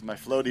edge with my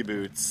floaty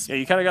boots. Yeah,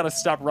 you kind of got to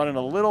stop running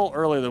a little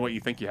earlier than what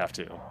you think you have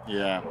to.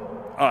 Yeah.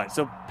 All right,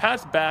 so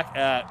Pat's back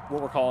at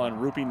what we're calling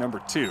rupee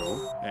number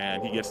 2,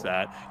 and he gets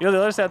that. You know, the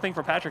other sad thing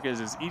for Patrick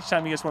is each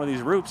time he gets one of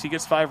these roops, he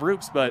gets 5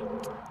 roops, but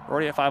we're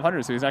already at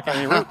 500, so he's not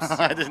getting any roops.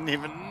 I didn't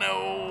even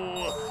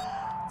know.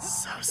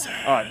 So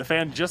sad. All right, the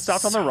fan just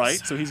stopped on the right,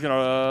 so he's going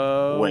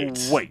to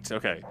wait.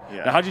 Okay.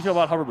 Yeah. Now, how'd you feel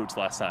about hover boots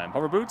last time?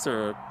 Hover boots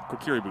or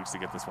Kokiri boots to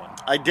get this one?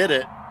 I did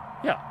it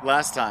Yeah.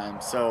 last time,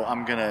 so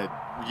I'm going to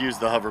use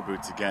the hover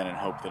boots again and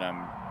hope that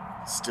I'm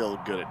still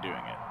good at doing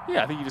it.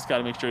 Yeah, I think you just got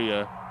to make sure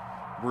you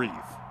breathe.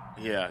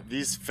 Yeah,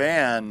 these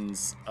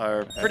fans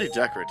are pretty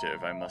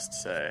decorative, I must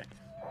say.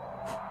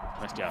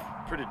 Nice job.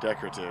 Pretty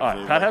decorative. All right,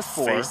 They Pat like has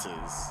 4.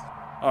 faces.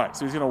 All right,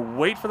 so he's going to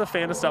wait for the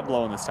fan to stop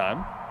blowing this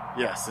time.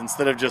 Yes,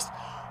 instead of just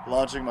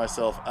launching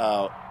myself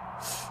out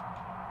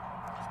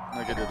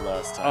like I did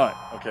last time. All right.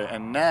 Okay,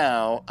 and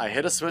now I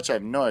hit a switch. I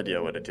have no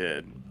idea what it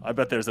did. I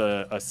bet there's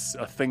a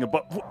thing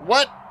above.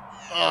 What?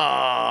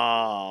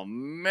 Oh,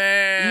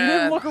 man. You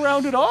didn't look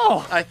around at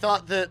all. I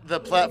thought that the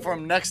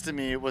platform next to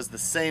me was the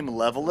same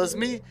level as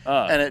me,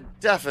 and it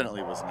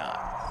definitely was not.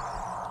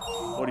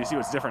 what do you see?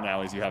 What's different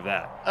now is you have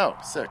that. Oh,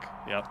 sick.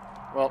 Yep.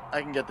 Well,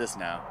 I can get this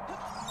now.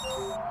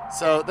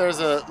 So there's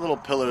a little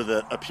pillar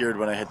that appeared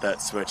when I hit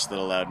that switch that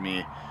allowed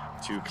me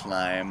to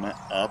climb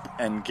up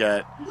and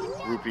get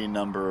rupee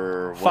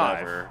number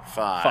whatever.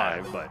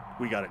 Five. But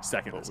we got it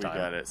second this time. We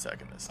got it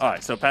second this time. All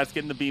right, so Pat's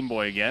getting the Beam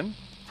Boy again.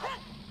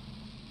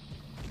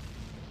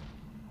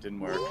 Didn't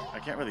work. I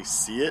can't really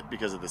see it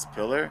because of this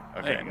pillar.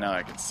 There Okay, you go. now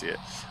I can see it.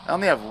 I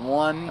only have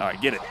one. All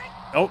right, get it.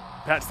 Oh,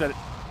 Pat said it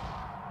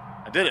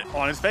I did it.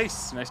 on his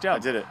face. Nice job. I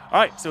did it. All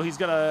right, so he's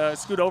going to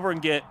scoot over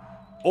and get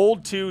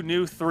old 2,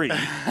 new 3. All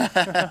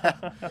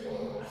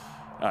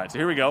right, so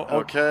here we go. Oh,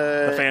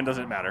 Okay. the fan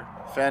doesn't matter.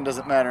 Fan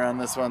doesn't matter on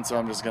this one, so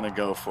I'm just going to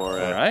go for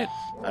it. All right.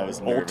 I was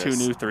Old 2,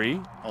 nervous. new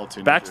 3. Old 2,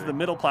 new Back 3. to the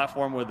middle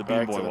platform where the Beam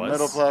Back Boy to the was.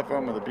 middle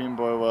platform where the Beam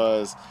Boy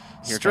was.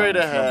 Here Straight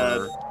comes ahead.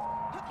 number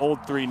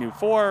old 3, new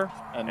 4.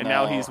 And And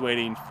now now- he's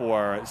waiting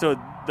for... So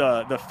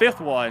the fifth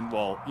one,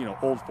 well,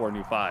 old 4,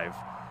 new 5,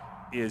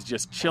 is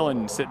just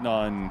chilling, sitting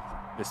on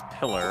this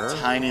pillar.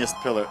 Tiniest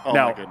pillar. Oh,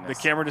 now, my goodness.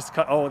 the camera just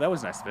cut... Oh, that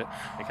was nice of it.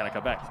 It kind of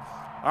cut back.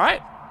 All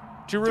right.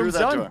 2 Through rooms that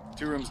done. door.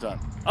 2 rooms done.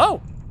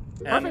 Oh,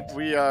 And perfect.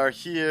 we are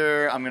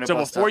here. I'm going to So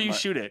bust before out you my-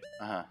 shoot it,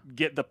 Uh-huh.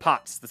 get the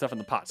pots, the stuff in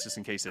the pots, just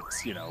in case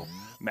it's,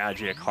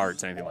 magic,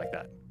 hearts, anything like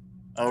that.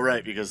 Oh,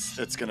 right, because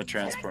it's going to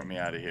transport me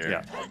out of here.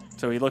 Yeah.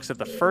 So he looks at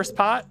the first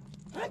pot,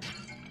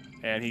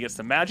 and he gets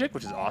the magic,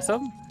 which is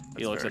awesome. He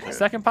That's looks at very the good.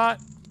 second pot.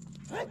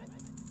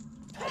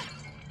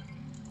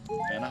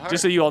 And a heart.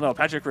 Just so you all know,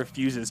 Patrick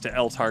refuses to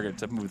L target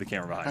to move the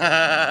camera behind.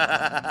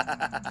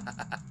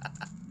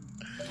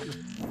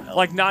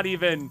 Like, not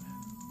even...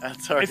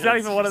 That's hard. It's not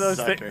even one of those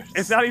things. Suckers.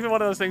 It's not even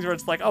one of those things where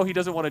it's like, oh, he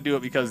doesn't want to do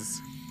it because...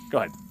 Go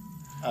ahead.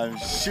 I'm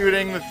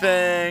shooting the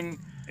thing.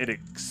 It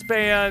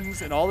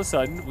expands, and all of a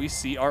sudden, we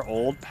see our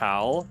old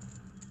pal,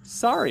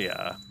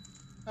 Saria.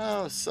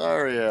 Oh,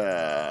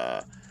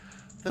 Saria.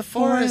 The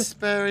forest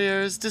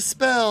barrier's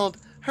dispelled.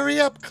 Hurry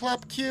up,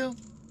 Club Q.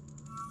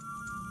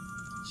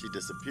 She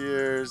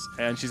disappears.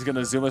 And she's going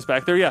to zoom us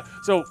back there. Yeah,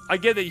 so I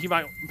get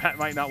that Pat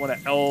might not want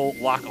to L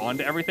lock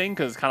onto everything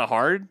because it's kind of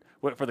hard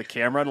for the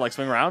camera to,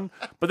 swing around.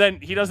 But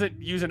then he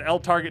doesn't use an L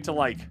target to,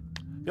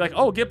 be like,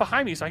 oh, get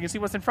behind me so I can see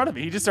what's in front of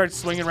me. He just starts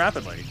swinging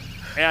rapidly.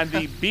 And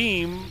the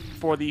beam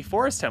for the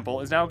forest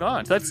temple is now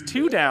gone. So that's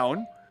 2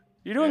 down.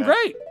 You're doing Yeah.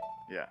 great.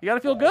 Yeah, You got to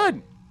feel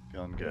good.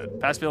 feeling good.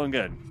 Pat's feeling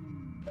good.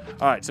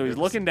 All right, so he's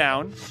looking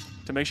down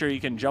to make sure he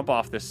can jump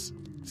off this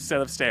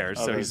set of stairs.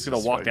 Oh, so there's he's going to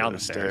just walk down regular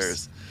the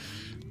stairs.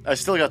 I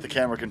still got the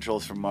camera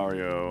controls from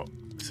Mario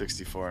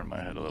 64 in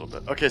my head a little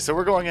bit. Okay, so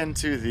we're going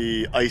into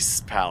the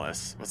Ice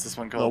Palace. What's this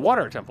one called? The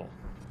water temple.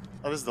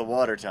 Oh, this is the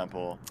Water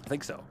Temple. I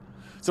think so.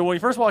 So when we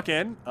first walk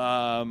in,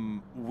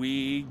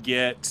 we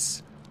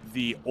get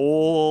the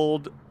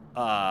old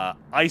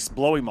ice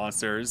blowing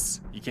monsters.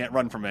 You can't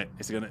run from it.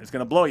 It's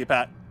gonna blow you,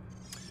 Pat.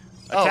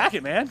 Attack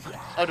it, man.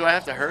 Oh, do I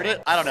have to hurt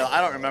it? I don't know.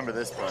 I don't remember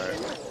this part.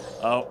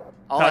 Oh,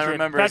 All Patrick, I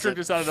remember Patrick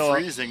is decided it to.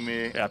 freezing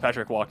me. Yeah,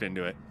 Patrick walked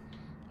into it.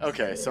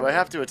 Okay, so I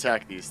have to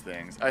attack these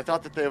things. I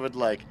thought that they would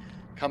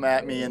come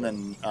at me and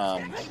then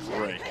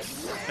break.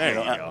 There you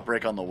go.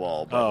 Break on the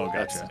wall. But Oh,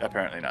 that's gotcha.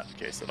 apparently not the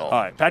case at all. All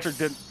right, Patrick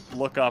didn't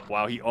look up.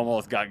 Wow, he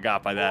almost got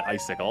by that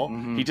icicle.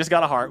 Mm-hmm. He just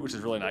got a heart, which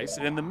is really nice.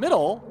 And in the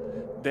middle,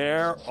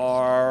 there's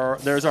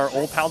our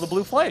old pal, the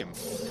Blue Flame.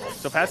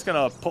 So Pat's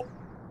gonna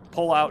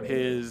pull out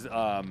his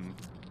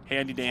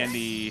handy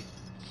dandy.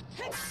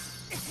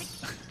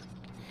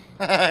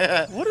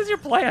 What is your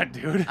plan,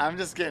 dude? I'm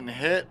just getting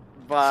hit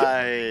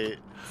by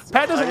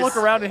Pat doesn't ice look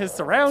around at his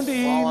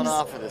surroundings. falling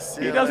off of the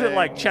ceiling. He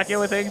doesn't check in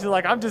with things. He's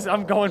like, I'm just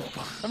going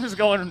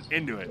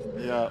into it.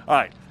 Yeah. All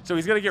right, so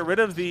he's gonna get rid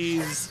of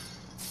these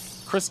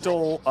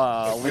crystal.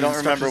 We don't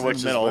remember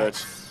which which is which.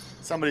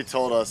 Somebody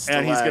told us.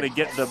 And he's gonna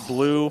get the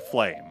blue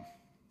flame.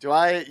 Do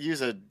I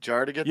use a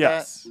jar to get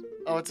Yes. that?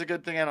 Oh, it's a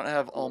good thing I don't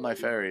have all my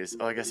fairies.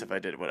 Oh, I guess if I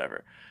did,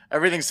 whatever.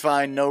 Everything's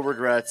fine. No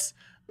regrets.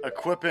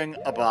 Equipping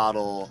a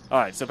bottle. All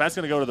right, so Pat's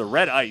gonna go to the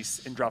red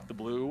ice and drop the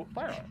blue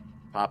fire.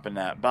 Popping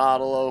that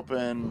bottle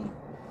open.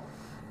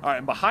 All right,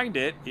 and behind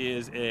it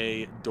is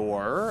a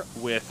door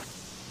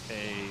with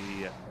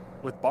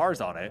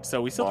bars on it.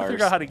 So we still have to Bars.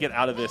 figure out how to get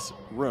out of this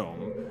room.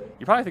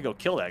 You probably have to go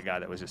kill that guy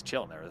that was just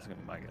chilling there. That's gonna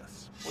be my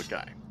guess. What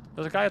guy?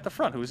 There's a guy at the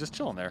front who was just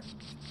chilling there.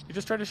 He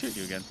just tried to shoot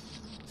you again.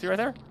 See right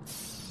there?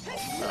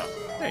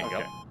 Oh, There you go.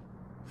 okay.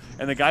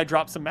 And the guy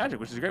dropped some magic,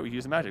 which is great. We can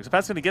use the magic. So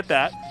Pat's going to get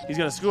that. He's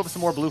going to scoop up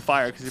some more blue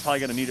fire because he's probably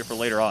going to need it for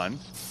later on.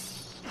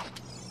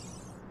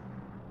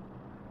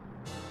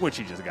 Which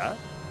he just got.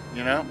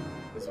 You know,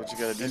 that's what you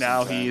gotta do. And now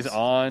sometimes. he's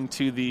on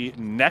to the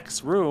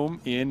next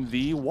room in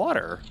the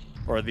water.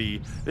 This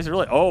is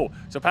really,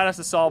 so Pat has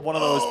to solve one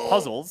of those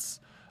puzzles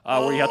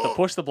where you have to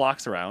push the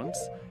blocks around.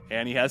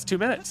 And he has 2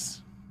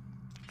 minutes.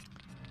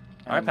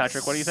 All right,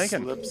 Patrick, what are you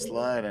thinking? Slip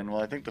sliding.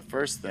 Well, I think the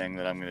first thing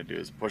that I'm gonna do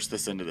is push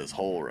this into this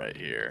hole right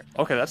here.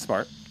 Okay, that's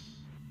smart.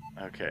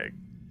 Okay,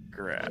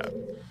 grab.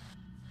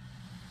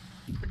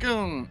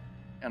 Boom.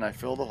 And I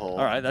fill the hole.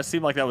 All right, that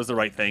seemed like that was the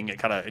right thing. It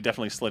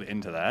definitely slid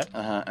into that.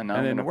 And now And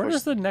I'm then gonna where push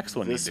does the next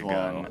one need this to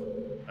one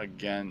go?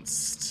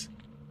 against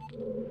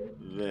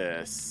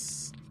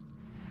this.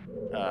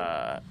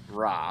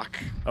 rock.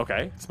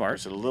 Okay, smart.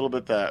 Push it a little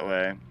bit that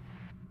way.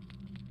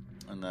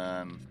 And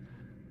then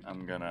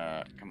I'm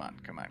gonna come on.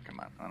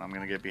 And I'm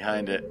gonna get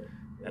behind it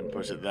and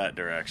push it that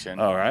direction.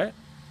 All right.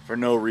 For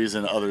no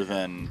reason other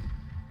than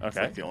it's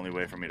Okay. like the only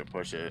way for me to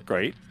push it.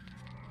 Great.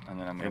 And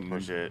then I'm gonna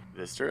push it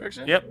this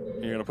direction. Yep.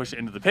 You're gonna push it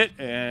into the pit,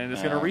 and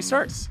it's gonna And-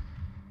 restart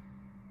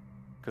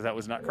because that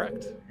was not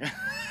correct.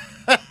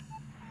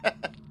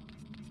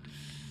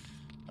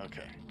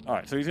 Okay. All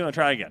right. So he's gonna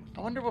try again.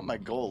 I wonder what my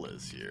goal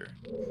is here.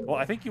 Well,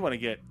 I think you want to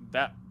get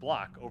that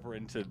block over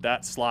into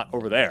that slot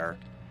over there.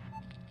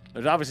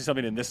 There's obviously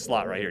something in this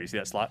slot right here. You see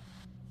that slot?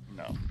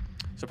 No.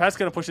 So Pat's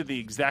going to push it the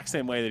exact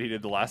same way that he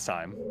did the last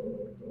time.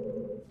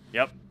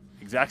 Yep,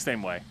 exact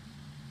same way.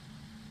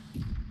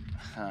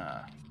 Huh.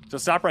 So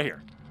stop right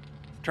here.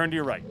 Turn to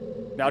your right.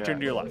 Now Yeah. turn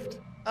to your left.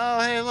 Oh,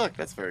 hey, look,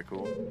 that's very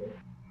cool.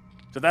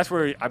 So that's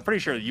where I'm pretty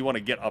sure you want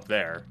to get up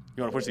there.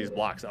 You want to push these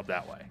blocks up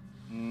that way.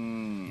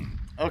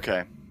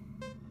 Okay.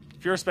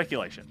 Pure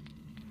speculation.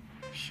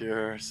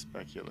 Pure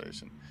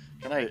speculation.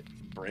 Can I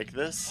break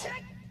this?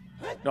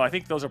 No, I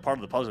think those are part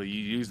of the puzzle.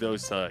 You use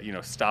those to,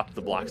 stop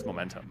the block's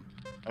momentum.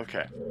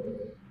 Okay.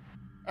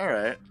 All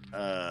right.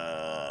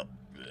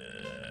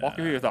 Walk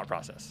me through your thought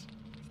process.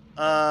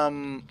 I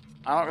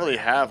don't really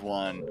have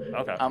one.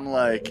 Okay. I'm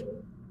like,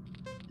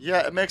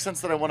 yeah, it makes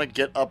sense that I want to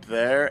get up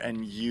there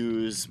and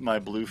use my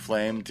blue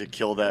flame to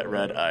kill that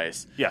red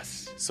ice.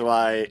 Yes. So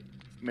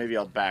maybe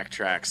I'll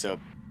backtrack. So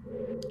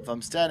if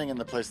I'm standing in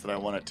the place that I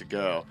want it to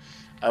go,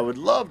 I would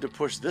love to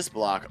push this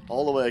block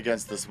all the way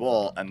against this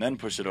wall and then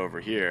push it over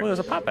here. Well, there's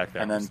a pot back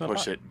there. And then It's not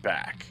push pot. it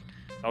back.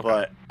 Okay.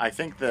 But I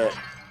think that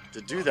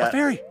to do A that...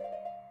 fairy.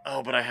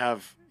 Oh, but I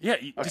have... Yeah.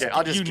 Okay,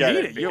 I'll just you get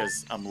need it You-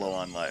 because I'm low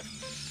on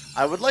life.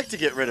 I would like to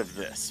get rid of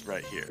this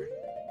right here.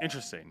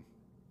 Interesting.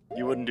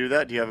 You wouldn't do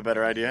that? Do you have a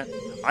better idea?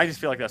 I just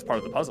feel like that's part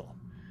of the puzzle.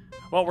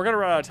 Well, we're gonna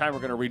run out of time. We're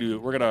gonna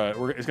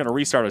redo. It's gonna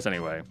restart us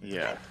anyway.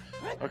 Yeah.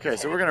 Okay,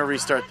 so we're going to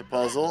restart the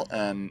puzzle,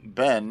 and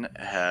Ben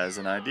has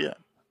an idea.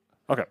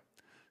 Okay.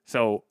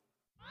 So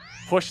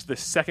push the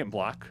second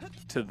block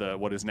to the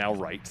what is now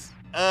right.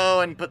 Oh,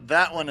 and put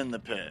that one in the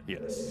pit.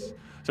 Yes.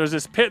 So there's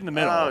this pit in the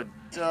middle, Oh,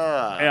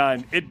 duh.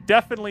 and it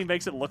definitely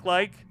makes it look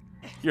like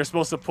you're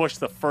supposed to push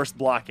the first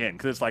block in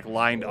because it's like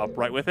lined up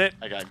right with it.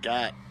 I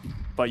got.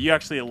 But you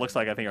actually, it looks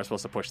like I think you're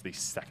supposed to push the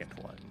second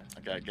one. I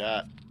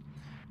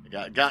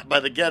got by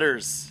the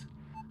getters.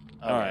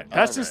 All right.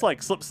 That's just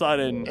like slip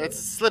sliding. It's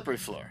a slippery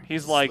floor.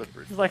 He's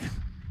Slippery like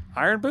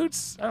iron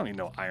boots. I don't need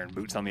no iron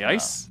boots on the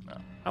ice. No,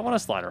 I want to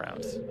slide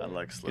around. I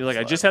like slip. He's like,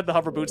 I just had the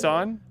hover boots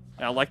on.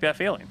 And I like that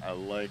feeling. I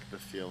like the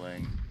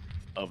feeling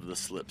of the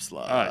slip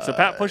slide. All right. So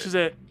Pat pushes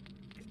it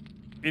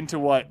into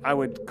what I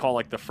would call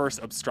like the first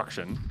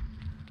obstruction.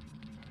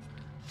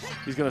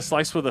 He's gonna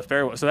slice with a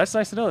fairy. So that's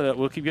nice to know that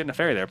we'll keep getting a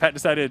fairy there. Pat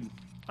decided,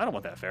 I don't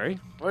want that fairy.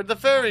 Where'd the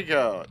fairy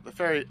go? The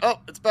fairy. Oh,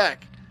 it's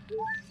back.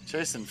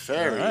 Chasing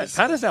fairies. All right.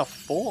 Pat is now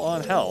full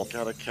on health.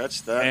 Gotta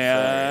catch that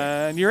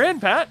fairy. And you're in,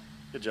 Pat.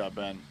 Good job,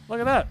 Ben. Look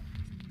at that.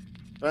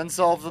 Ben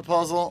solved the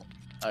puzzle.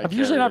 I'm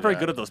usually not very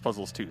good at those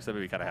puzzles too, so that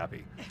made me kind of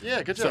happy.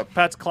 Yeah, good So job.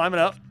 Pat's climbing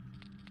up.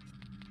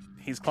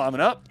 He's climbing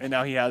up, and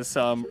now he has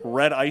some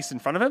red ice in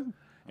front of him,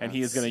 and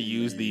he is going to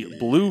use the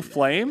blue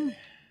flame.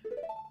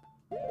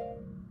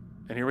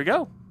 And here we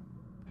go.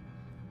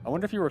 I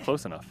wonder if you were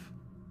close enough.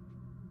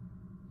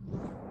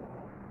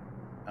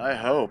 I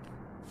hope.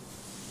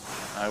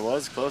 I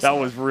was close That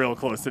enough. was real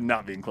close to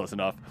not being close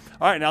enough.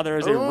 All right, now there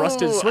is a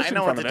rusted switch I in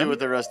know front what of to him. do with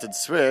the rusted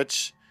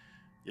switch.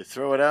 You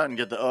throw it out and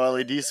get the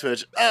OLED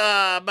switch.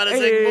 But it's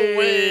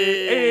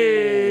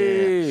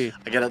Hey!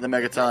 I get out the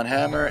Megaton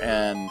hammer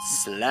and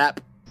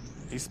slap.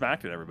 He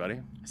smacked it, everybody.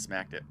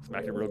 Smacked it.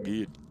 Smacked it real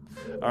good.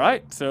 All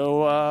right,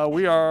 so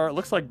we are,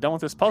 looks like, done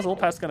with this puzzle.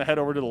 Pat's going to head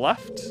over to the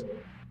left.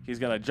 He's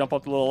going to jump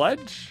up the little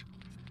ledge.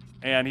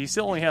 And he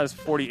still only has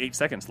 48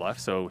 seconds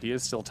left, so he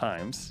is still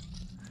times.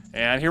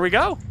 And here we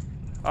go.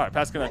 All right,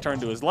 Pat's going to turn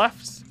to his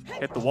left,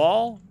 hit the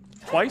wall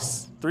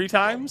twice, 3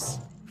 times,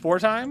 4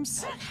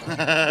 times.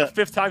 The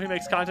 5th time he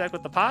makes contact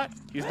with the pot,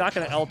 he's not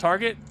going to L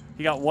target.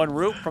 He got 1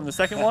 root from the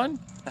second one.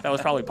 That was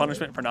probably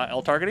punishment for not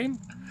L targeting.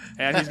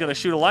 And he's going to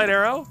shoot a light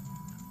arrow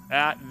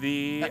at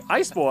the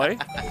Ice Boy.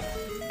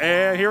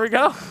 And here we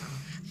go.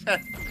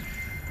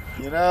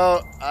 You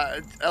know,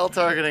 L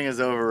targeting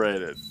is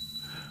overrated.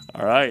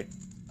 All right.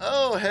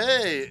 Oh,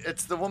 hey,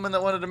 it's the woman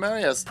that wanted to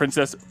marry us.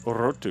 Princess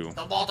Rotu.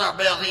 The water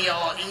barrier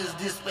is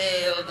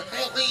dispelled.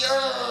 Hurry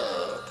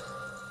up!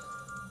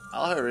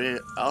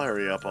 I'll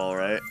hurry up, all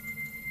right.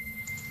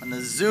 And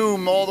then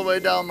zoom all the way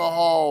down the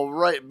hall,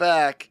 right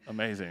back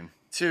Amazing.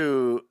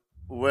 to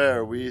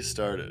where we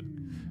started.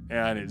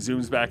 And it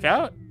zooms back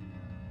out.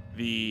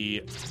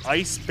 The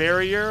ice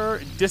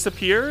barrier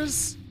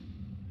disappears.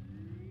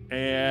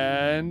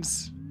 And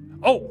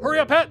oh, hurry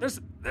up, Pat! There's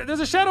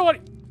a shadow on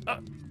it.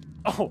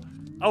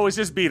 Oh, it's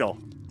just Beetle.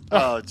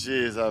 Oh,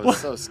 jeez, I was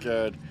so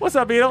scared. What's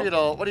up, Beetle?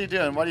 Beetle, what are you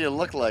doing? Why do you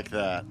look like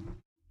that?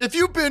 If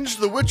you binge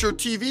the Witcher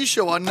TV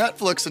show on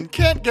Netflix and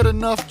can't get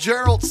enough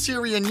Geralt,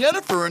 Ciri, and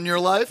Yennefer in your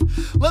life,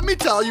 let me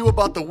tell you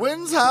about the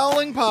Winds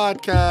Howling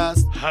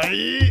podcast.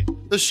 Hi.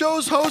 The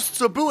show's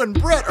hosts, Abu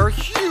and Brett, are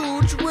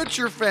huge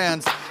Witcher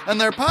fans, and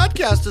their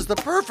podcast is the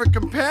perfect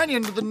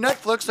companion to the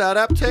Netflix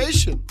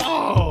adaptation.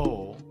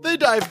 Oh. They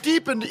dive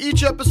deep into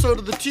each episode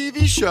of the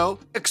TV show,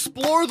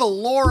 explore the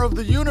lore of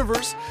the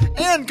universe,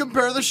 and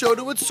compare the show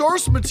to its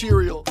source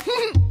material.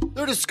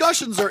 Their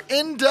discussions are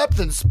in-depth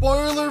and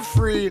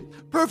spoiler-free,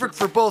 perfect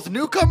for both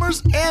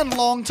newcomers and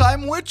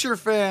longtime Witcher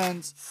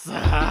fans.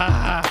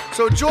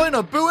 So join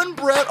Abu and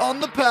Brett on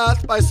the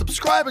path by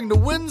subscribing to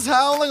Winds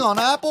Howling on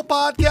Apple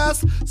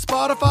Podcasts,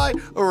 Spotify,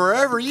 or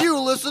wherever you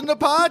listen to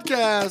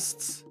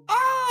podcasts.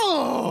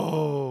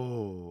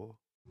 Oh.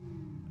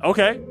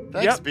 Okay.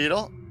 Thanks,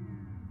 Beetle.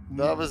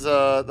 That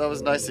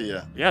was nice of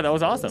you. Yeah, that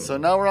was awesome. So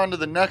now we're on to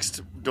the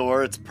next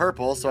door. It's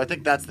purple, so I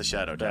think that's the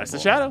Shadow Temple. That's the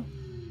Shadow.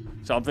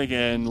 So I'm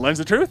thinking Lens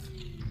of Truth?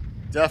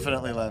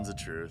 Definitely Lens of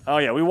Truth. Oh,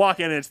 yeah. We walk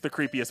in and it's the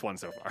creepiest one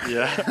so far.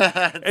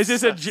 Yeah.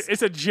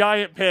 It's a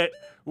giant pit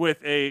with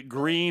a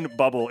green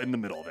bubble in the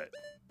middle of it.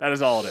 That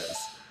is all it is.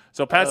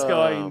 So Pat's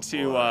going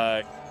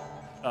to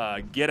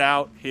get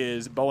out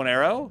his bow and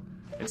arrow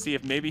and see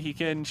if maybe he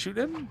can shoot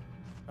him.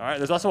 All right.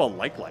 There's also a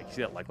like. You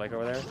see that like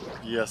over there?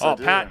 Yes, I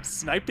do. Pat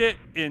sniped it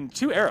in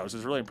 2 arrows. It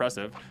was really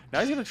impressive. Now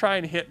he's going to try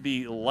and hit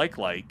the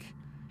like.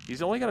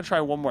 He's only going to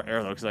try one more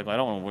arrow, though, because I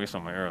don't want to waste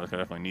all my arrows. I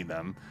definitely need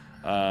them.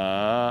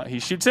 He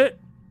shoots it.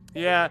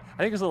 Yeah, I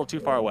think it's a little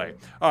too far away.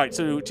 All right,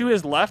 so to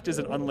his left is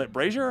an unlit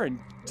brazier.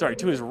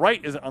 To his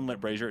right is an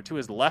unlit brazier. To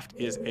his left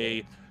is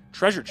a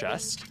treasure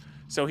chest.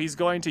 So he's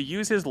going to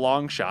use his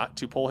long shot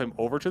to pull him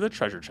over to the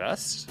treasure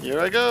chest. Here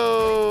I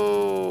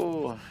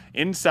go.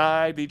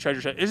 Inside the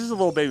treasure chest. This is a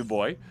little baby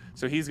boy,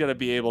 so he's going to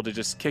be able to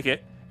just kick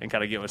it and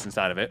kind of get what's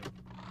inside of it.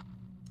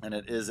 And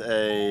it is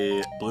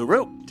a blue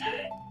root.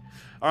 Dang.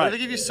 All right. They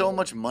give you so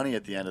much money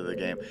at the end of the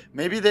game.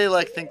 Maybe they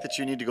think that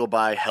you need to go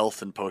buy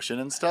health and potion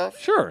and stuff.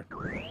 Sure.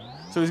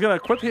 So he's going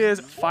to equip his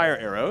fire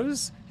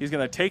arrows. He's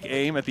going to take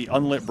aim at the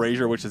unlit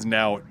brazier, which is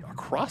now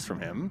across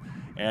from him,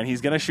 and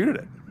he's going to shoot at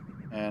it.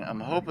 And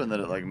I'm hoping that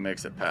it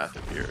makes a path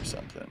appear or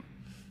something.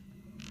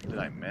 Did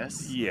I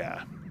miss?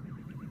 Yeah.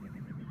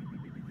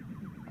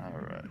 All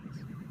right.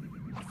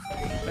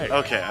 Hey.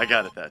 Okay, I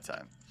got it that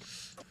time.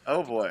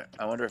 Oh boy,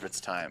 I wonder if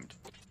it's timed.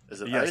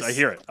 Is it Yes, ice? I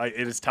hear it.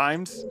 It is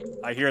timed.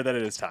 I hear that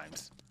it is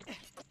timed.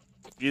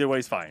 Either way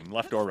is fine,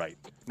 left or right.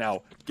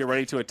 Now, get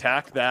ready to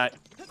attack that.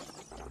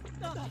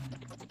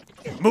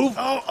 Move!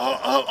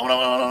 Oh,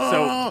 no.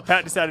 So,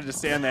 Pat decided to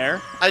stand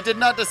there. I did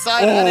not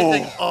decide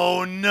anything.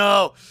 Oh,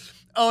 no.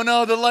 Oh,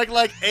 no, the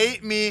like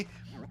ate me.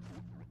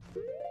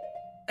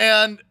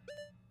 And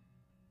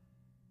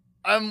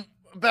I'm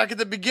back at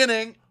the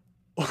beginning.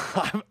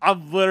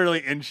 I'm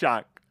literally in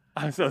shock.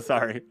 I'm so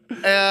sorry.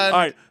 And all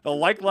right, the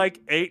like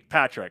ate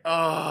Patrick.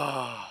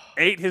 Oh.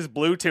 Ate his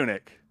blue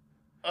tunic.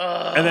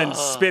 And then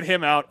spit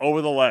him out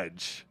over the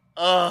ledge.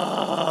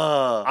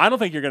 I don't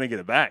think you're going to get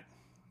it back.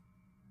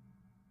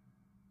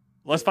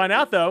 Let's find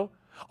out, though,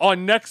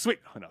 on next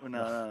week. Oh,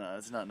 No,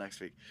 it's not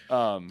next week.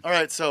 All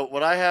right, so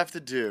what I have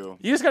to do...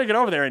 You just got to get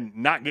over there and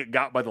not get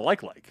got by the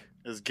like.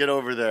 Is get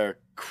over there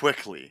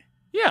quickly.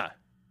 Yeah.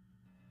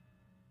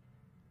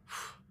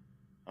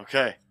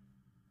 Okay.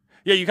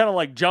 Yeah, you kind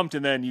of jumped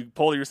and then you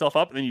pulled yourself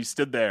up and then you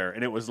stood there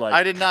and it was like...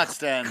 I did not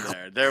stand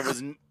there. There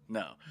was...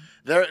 No.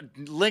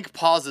 Link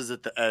pauses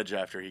at the edge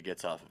after he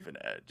gets off of an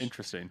edge.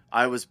 Interesting.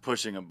 I was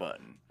pushing a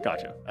button.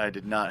 Gotcha. I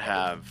did not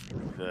have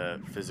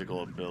the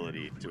physical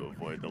ability to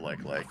avoid the way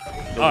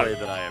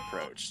that I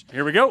approached.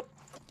 Here we go.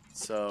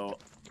 So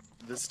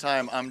this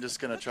time I'm just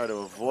going to try to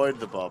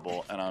avoid the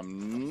bubble, and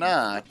I'm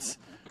not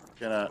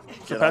going to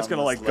So Pat's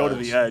going to go to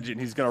the edge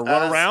and he's going to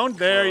run around.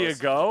 There you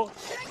go.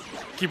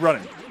 Keep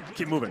running.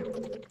 Keep moving.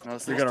 No,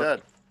 this thing's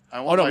dead. I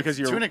want my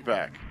tunic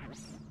back.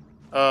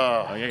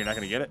 Oh, yeah, you're not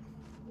going to get it?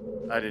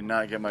 I did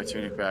not get my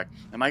tunic back.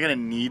 Am I going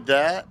to need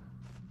that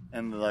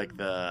in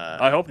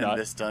I hope not. In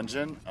this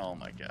dungeon? Oh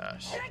my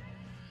gosh.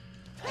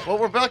 Well,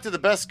 we're back to the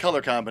best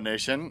color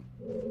combination.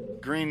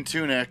 Green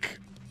tunic,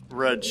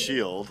 red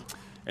shield.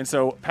 And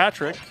so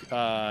Patrick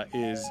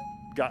is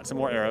got some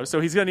more arrows. So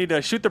he's going to need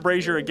to shoot the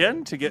brazier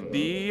again to get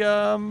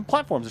the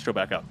platforms to show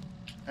back up.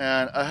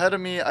 And ahead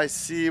of me, I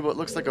see what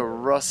looks like a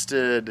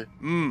rusted...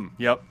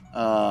 Yep.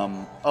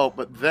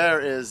 But there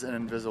is an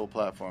invisible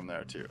platform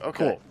there, too.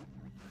 Okay. Cool.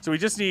 So we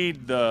just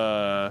need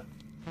the...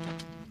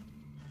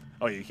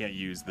 Oh, you can't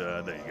use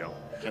the... There you go.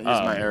 Can't use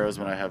my arrows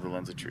when I have the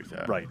Lens of Truth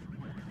out. Right.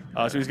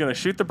 So he's going to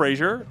shoot the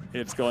brazier.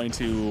 It's going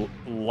to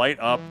light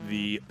up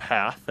the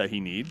path that he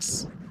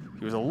needs.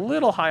 He was a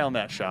little high on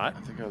that shot.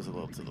 I think I was a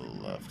little to the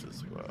left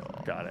as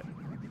well. Got it.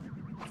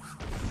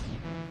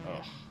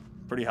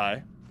 Pretty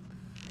high.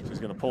 So he's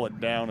going to pull it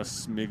down a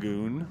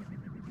smigoon.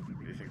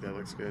 Do you think that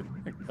looks good?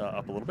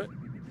 Up a little bit.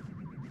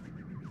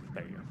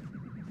 There you go.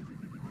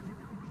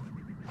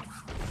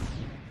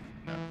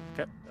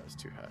 Okay. That was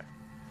too high.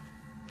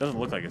 Doesn't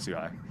look like it's too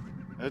high.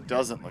 It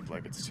doesn't look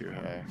like it's too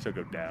high. So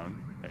go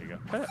down. There you go.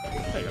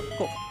 There you go.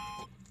 Cool.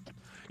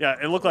 Yeah,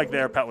 it looked like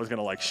there Pat was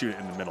gonna like shoot it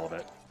in the middle of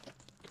it.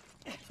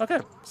 Okay,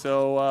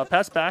 so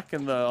Pat's back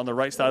on the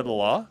right side of the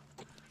law.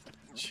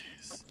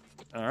 Jeez.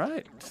 All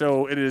right,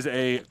 so it is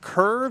a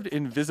curved,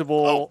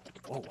 invisible.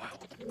 Oh wow!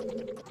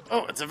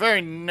 Oh, it's a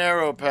very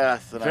narrow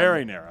path that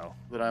Very narrow.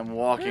 I'm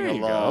walking There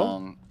you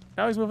along.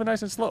 Now he's moving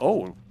nice and slow.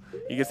 Oh,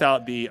 he gets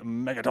out the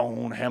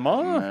Megaton hammer.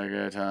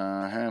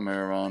 Megaton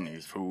hammer on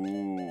these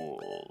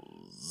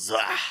fools.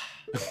 Ah.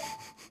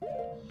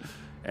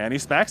 And he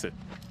smacks it.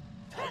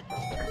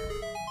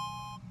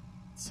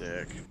 Sick.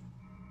 Okay,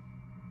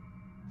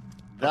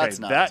 That's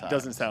not that timed.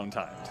 doesn't sound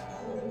timed,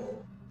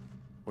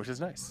 which is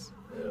nice.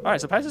 All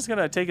right, so Pat's just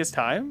gonna take his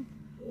time.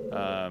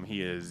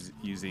 He is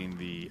using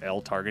the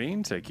L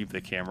targeting to keep the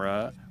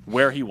camera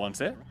where he wants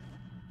it.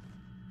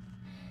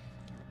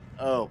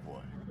 Oh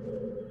boy.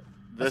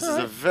 This is all a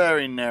right.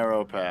 very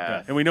narrow Yeah,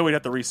 path. and we know we'd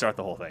have to restart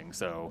the whole thing,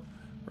 so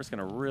we're just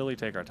gonna really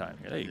take our time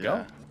here. There you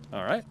go.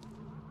 All right.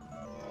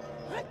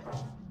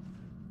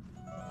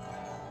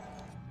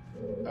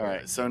 All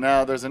right, so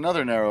now there's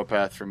another narrow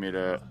path for me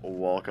to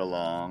walk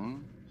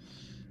along.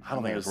 I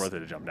don't think it's There's worth it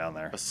to jump down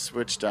there. a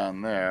switch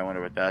down there. I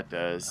wonder what that I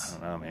does.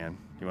 don't know, man.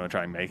 You want to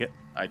try and make it?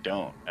 I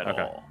don't at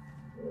Okay. all.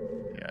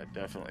 Yeah, I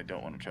definitely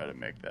don't want to try to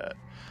make that.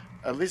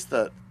 At least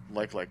that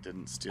like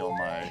didn't steal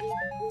my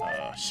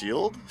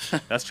shield.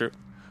 That's true.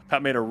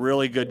 Pat made a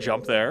really good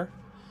jump there.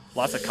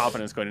 Lots of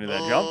confidence going into that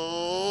jump.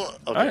 Oh, okay.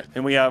 All right,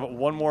 and we have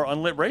one more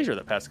unlit brazier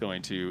that Pat's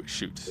going to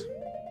shoot.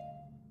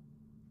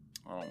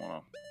 I don't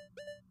want to.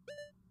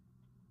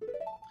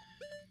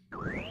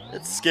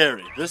 It's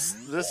scary.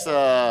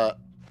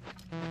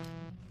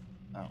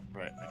 Oh,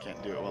 right. I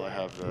can't do it while I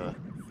have the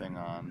thing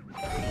on.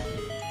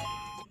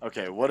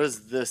 Okay, what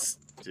does this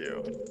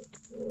do?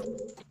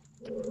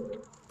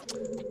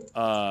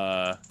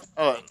 Oh,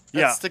 Yeah,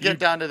 that's to get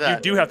down to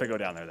that. You do have to go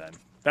down there then.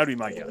 That would be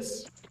my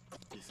guess.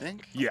 You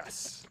think?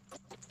 Yes.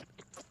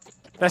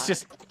 That's Why?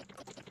 just.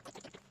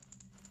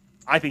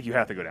 I think you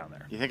have to go down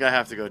there. You think I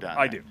have to go down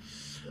I there? do.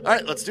 All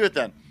right, let's do it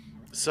then.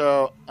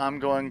 So I'm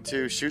going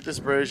to shoot this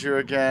brazier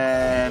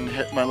again,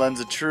 hit my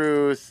lens of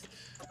truth,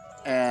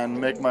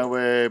 and make my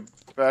way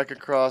back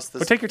across this.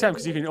 But take your time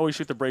because you can always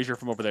shoot the brazier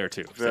from over there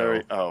too. very.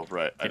 So, Oh,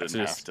 right. I yeah, didn't so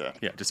have just, to.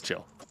 Yeah, just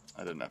chill.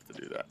 I didn't have to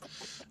do that.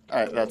 All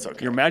right, that's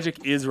okay. Your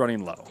magic is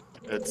running low.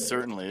 It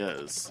certainly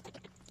is.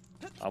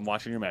 I'm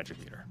watching your magic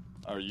meter.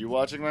 Are you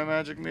watching my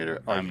magic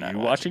meter? Are I'm not you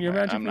watching your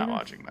magic I'm not meter?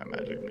 watching my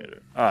magic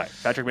meter. All right,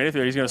 Patrick made it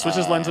through. He's going to switch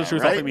his lens of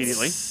truth up Right.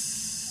 immediately,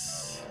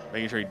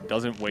 making sure he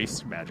doesn't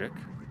waste magic.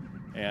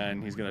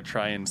 And he's going to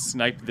try and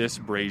snipe this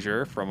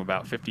brazier from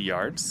about 50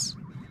 yards.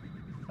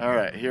 All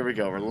right, here we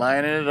go. We're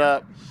lining it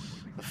up.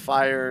 The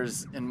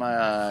fire's in my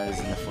eyes,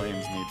 and the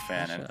flames need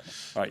fanning.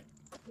 All right.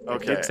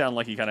 Okay. It did sound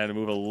like he kind of had to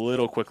move a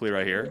little quickly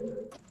right here.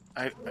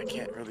 I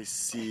can't really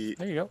see.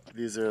 There you go.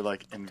 These are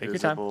like your time.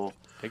 invisible.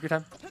 Take your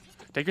time.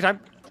 Take your time.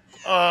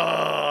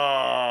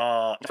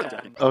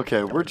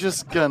 Okay, we're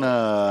just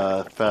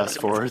gonna fast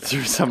forward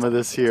through some of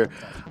this here.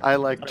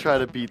 I try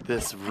to beat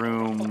this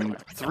room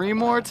 3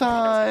 more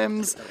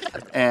times,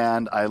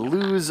 and I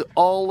lose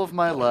all of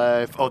my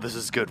life. Oh, this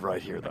is good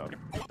right here, though.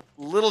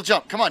 Little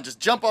jump. Come on, just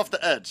jump off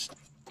the edge.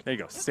 There you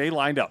go. Stay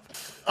lined up.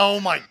 Oh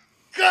my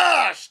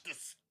gosh,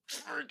 this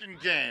freaking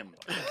game.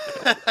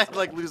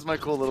 I lose my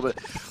cool a little bit.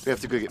 We have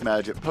to go get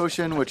magic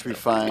potion, which we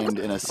find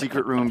in a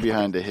secret room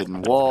behind a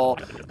hidden wall,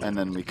 and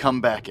then we come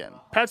back in.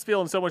 Pat's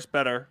feeling so much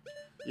better.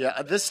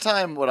 Yeah, this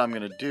time what I'm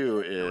going to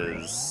do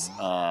is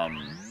I'm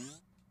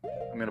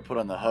going to put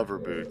on the hover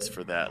boots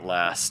for that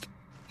last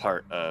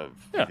part of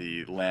Yeah.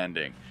 the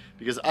landing.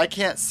 Because I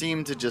can't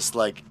seem to just,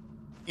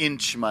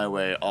 inch my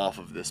way off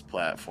of this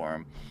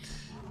platform.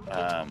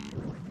 All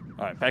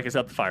right, back us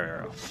up the fire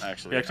arrow.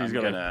 Actually, He's I'm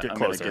gonna gonna get I'm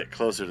gonna closer. get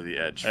closer to the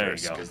edge There you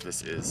first go. because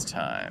this is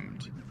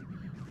timed,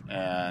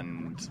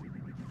 and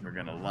we're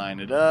gonna line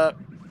it up,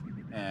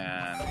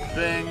 and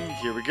bing,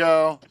 here we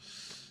go.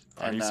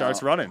 And he now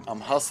starts running.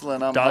 I'm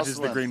hustling. I'm Dodges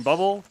hustling. the green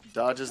bubble.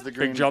 Dodges the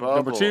green Big jump bubble.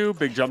 number 2.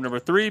 Big jump number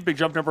 3. Big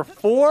jump number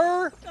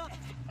 4.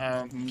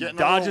 Getting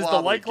Dodges a the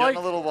little wobbly, like. getting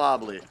a little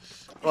wobbly,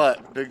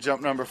 but big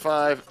jump number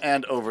 5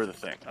 and over the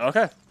thing.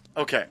 Okay.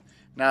 Okay,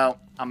 now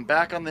I'm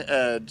back on the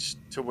edge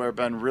to where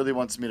Ben really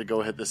wants me to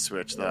go hit the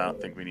switch that I don't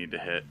think we need to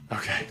hit.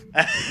 Okay.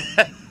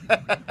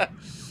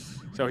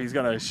 So he's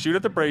going to shoot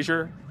at the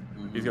brazier.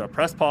 He's going to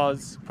press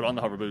pause, put on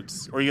the hover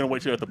boots. Or are you going to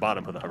wait till you're at the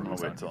bottom for the hover I'm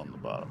boots? gonna wait till on the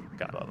bottom.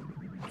 Got it. Bottom.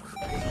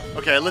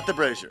 Okay, I lit the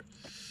brazier.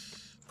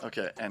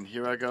 Okay, and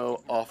here I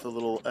go off the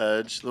little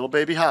edge. Little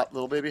baby hop,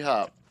 little baby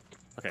hop.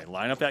 Okay,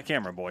 line up that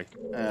camera, boy.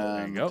 There you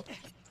And, go.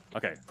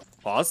 Okay,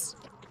 pause.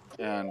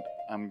 and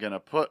I'm gonna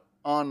put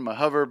on my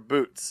hover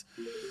boots.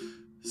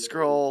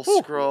 Scroll, Whew.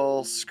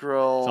 scroll,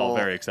 scroll. It's all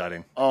very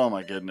exciting. Oh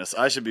my goodness,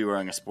 I should be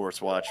wearing a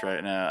sports watch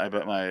right now. I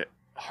bet my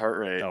heart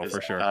rate Oh, is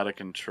for sure. out of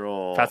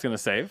control. Pat's going to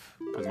save.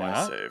 Because I'm why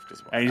gonna not? save,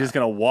 'cause why And he's not? just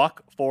going to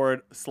walk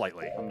forward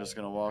slightly. I'm just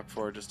gonna walk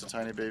forward just a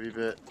tiny baby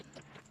bit.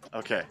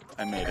 Okay,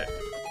 I made it.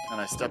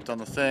 And I stepped on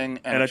the thing,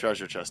 and, And a a-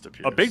 treasure chest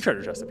appears. A big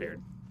treasure chest appeared.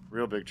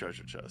 Real big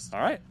treasure chest. All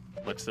right.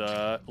 Let's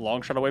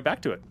long shot our way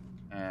back to it.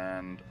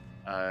 And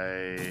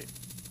I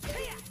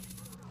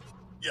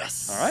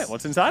Yes. All right,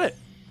 what's inside it?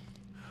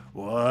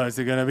 What's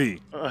it gonna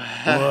be?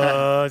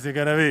 What's it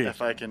gonna be?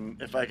 If I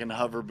can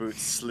hover boot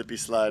slippy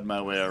slide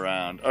my way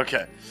around.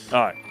 Okay.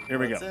 All right, here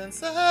we What's go.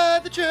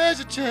 inside the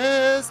treasure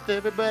chest?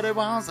 Everybody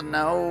wants to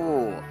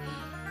know.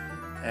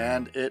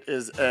 And it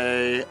is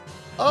a.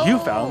 Oh! You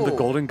found the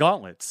golden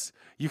gauntlets.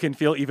 You can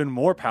feel even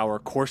more power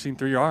coursing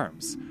through your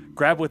arms.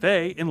 Grab with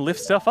A and lift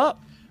stuff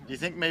up. Do you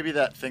think maybe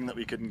that thing that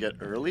we couldn't get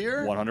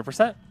earlier?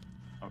 100%.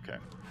 Okay.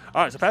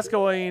 All right, so Pat's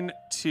going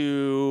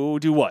to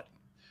do what?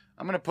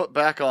 I'm gonna put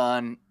back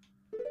on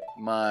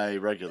my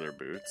regular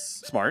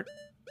boots Smart.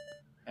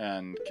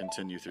 and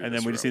continue through. And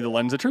this then we just room. need the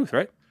lens of truth,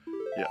 right?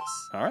 Yes.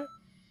 All right.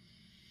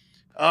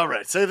 All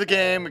right. Save the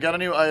game. We got a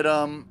new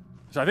item.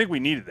 So I think we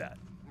needed that.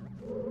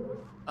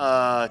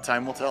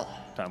 Time will tell.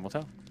 Time will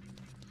tell.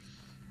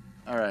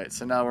 All right.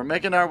 So now we're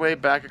making our way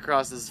back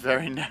across this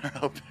very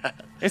narrow path.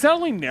 It's not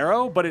only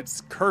narrow, but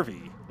it's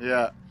curvy.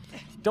 Yeah.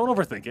 Don't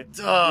overthink it.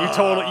 You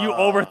Duh. you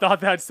overthought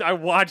that. I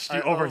watched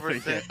you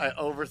overthink it. I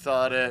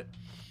overthought it.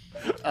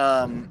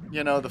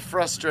 You know, the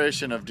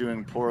frustration of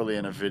doing poorly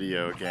in a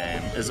video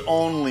game is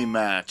only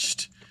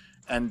matched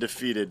and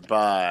defeated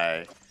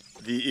by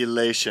the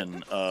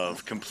elation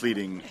of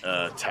completing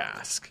a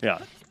task. Yeah.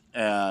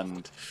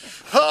 And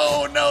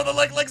oh no, the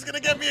leg's gonna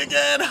get me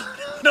again!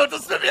 No,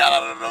 don't spit me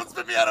out! Don't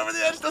spit me out over the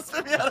edge! Don't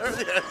spit me out over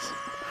the edge!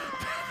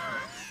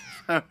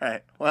 All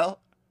right, well,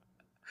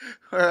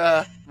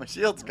 my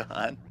shield's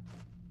gone,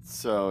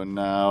 so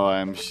now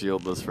I'm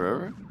shieldless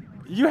forever.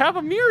 You have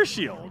a mirror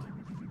shield.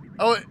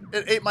 Oh,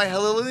 it ate my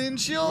Hylian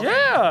shield?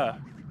 Yeah.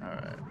 All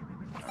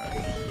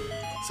right.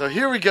 So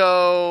here we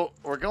go.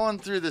 We're going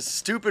through this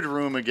stupid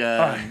room again.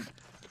 All right.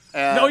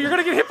 And, No, you're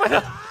gonna get hit by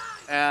the.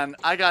 And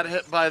I got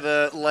hit by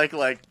the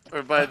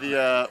by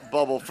the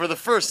bubble for the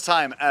first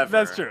time ever.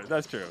 That's true.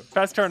 That's true.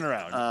 Pat's turning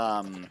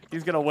around.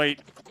 He's gonna wait.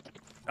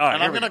 All right.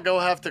 And I'm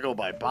gonna have to go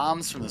buy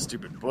bombs from the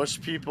stupid bush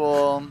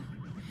people.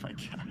 My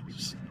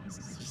gosh, this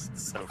is just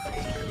so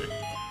frustrating.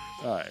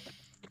 All right.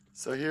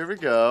 So here we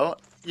go.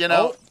 You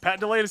know, Oh, Pat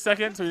delayed a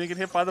second so he didn't get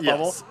hit by the Yes,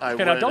 bubble. I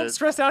Okay, now don't waited.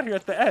 stress out here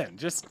at the end.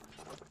 Just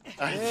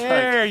I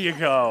there you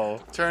go.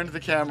 turned the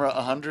camera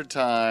 100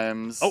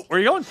 times. Oh, where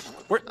are you going?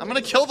 Where? I'm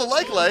gonna kill the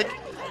leg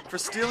for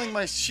stealing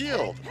my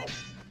shield.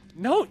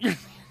 No, you're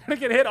gonna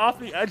get hit off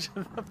the edge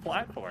of the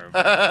platform.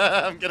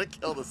 I'm gonna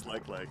kill this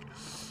leg.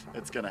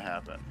 It's gonna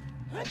happen.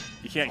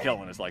 You can't kill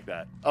when it's like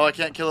that. Oh, I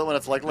can't kill it when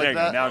it's like There you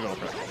that? go. Now go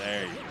for it.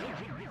 There you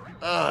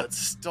go. It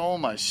stole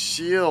my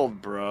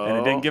shield, bro. And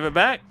it didn't give it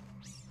back.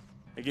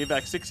 It gave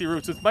back 60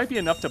 roots, which might be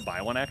enough to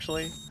buy one,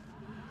 actually.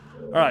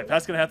 All right,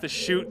 Pat's going to have to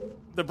shoot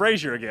the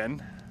brazier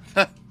again.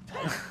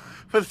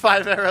 With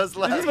 5 arrows This is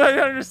left. why I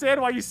don't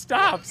understand why you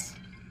stopped.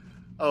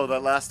 Oh,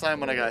 that last time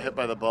when I got hit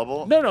by the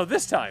bubble? No,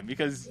 this time,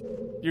 because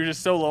you're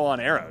just so low on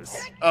arrows.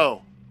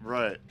 Oh,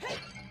 right.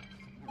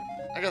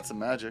 I got some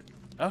magic.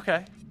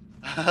 Okay.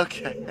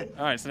 Okay.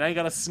 All right, so now you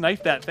got to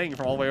snipe that thing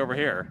from all the way over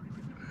here.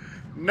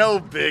 No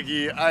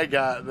biggie. I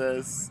got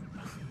this.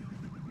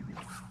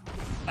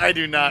 I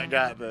do not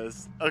got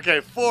this. Okay,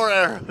 4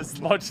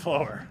 arrows. Much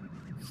slower.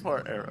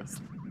 4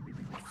 arrows.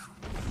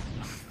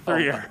 3 Oh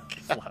my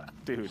arrows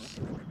left, dude.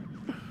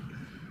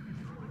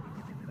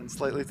 And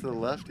slightly to the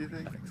left, do you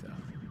think? I think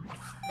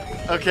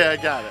so. Okay, I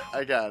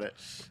got it.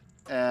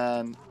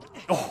 And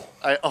Oh,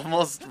 I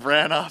almost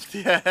ran off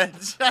the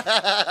edge.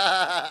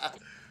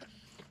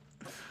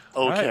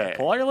 all right, Okay.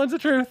 pull out your lens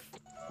of truth.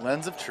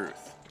 Lens of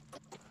truth.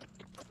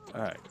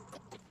 All right,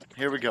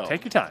 Here we go.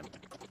 take your time.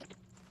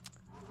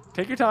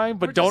 Take your time,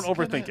 but We're don't just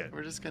overthink gonna- it.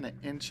 We're just gonna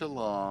inch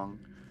along.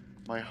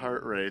 My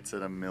heart rate's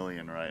at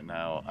 1,000,000 right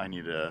now. I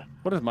need to.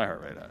 What is my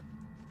heart rate at?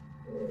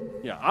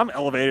 Yeah, I'm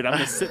elevated. I'm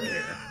just sitting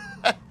here.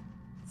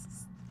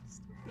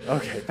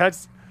 Okay,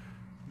 Pat's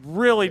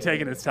really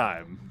taking his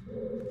time.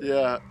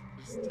 Yeah,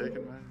 just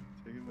taking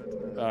my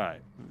time. All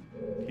right.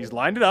 He's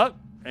lined it up,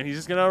 and he's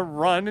just going to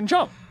run and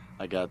jump.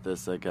 I got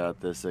this. I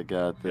got this. I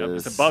got Yep,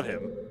 this. it's above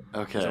him.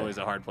 Okay. It's always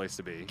a hard place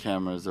to be.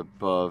 Camera's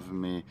above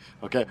me.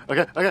 Okay.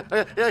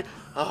 Yeah.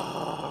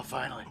 Oh,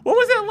 finally. What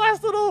was that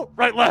last little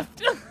right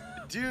left?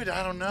 Dude,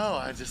 I don't know.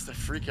 I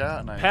freak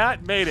out and I.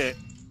 Pat made it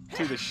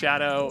to the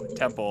Shadow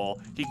Temple.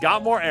 He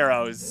got more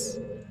arrows,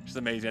 which is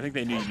amazing. I think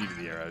they knew you needed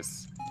the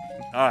arrows.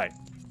 All right.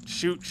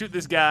 Shoot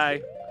this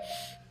guy.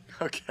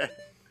 Okay.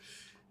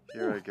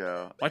 Here I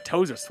go. My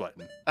toes are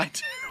sweating. I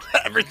do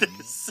everything.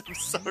 I'm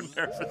so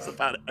nervous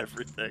about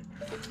everything.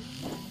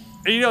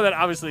 And you know that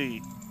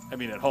obviously, I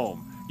mean, at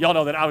home, y'all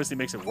know that obviously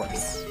makes it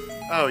worse.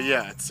 Oh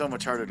yeah, it's so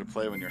much harder to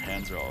play when your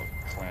hands are all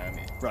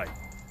clammy. Right.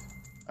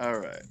 All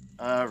right.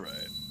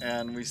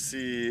 And we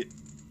see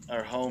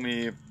our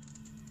homie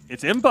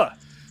It's Impa.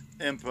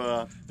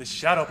 Impa. The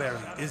Shadow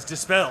Barrier is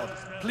dispelled.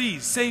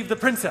 Please save the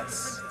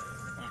princess.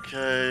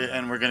 Okay,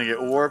 and we're gonna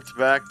get warped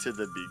back to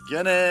the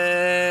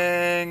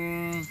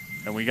beginning.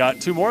 And we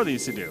got 2 more of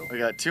these to do. We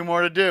got 2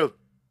 more to do.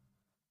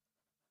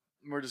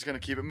 We're just gonna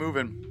keep it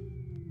moving.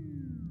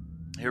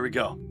 Here we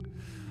go.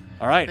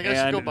 All right, Think I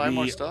should and go buy the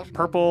more stuff?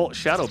 purple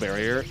Shadow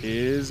Barrier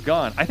is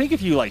gone. I think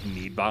if you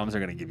need bombs,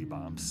 they're gonna give you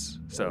bombs.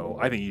 So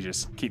I think you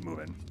just keep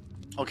moving.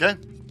 Okay.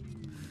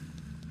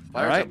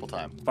 Fire All right. temple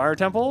time. Fire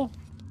temple.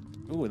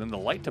 Ooh, and then the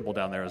light temple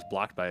down there is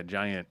blocked by a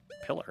giant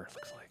pillar,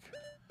 looks like.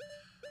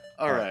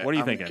 All right. What are you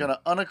I'm thinking? Gonna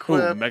Ooh,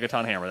 unequip.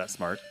 Megaton Hammer. That's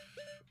smart.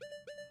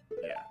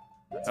 Yeah.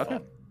 That's Okay.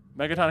 fun.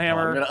 Megaton I'm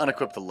Hammer. gonna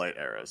unequip the light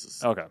arrows.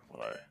 Is Okay.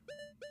 What I really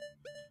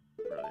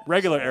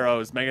Regular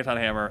arrows, Megaton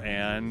Hammer,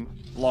 and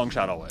long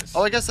shot always.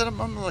 Oh, I guess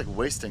I'm like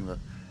wasting the.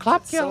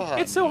 Klopkill,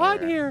 It's so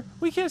hot in here.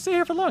 We can't stay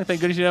here for long.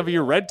 Thank goodness you have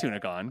your red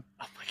tunic on.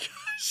 Oh my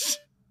gosh.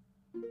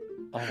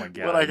 Oh my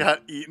god. What I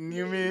got eaten?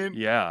 You mean?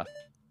 Yeah.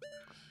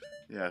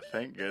 Yeah.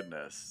 Thank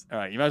goodness. All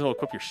right, you might as well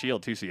equip your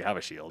shield too, so you have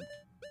a shield.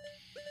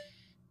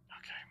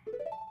 Okay.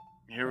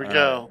 Here we All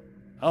go.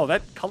 Oh,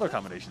 that color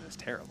combination is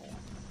terrible.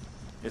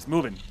 It's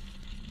moving.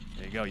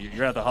 There you go.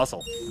 You're at the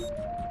hustle.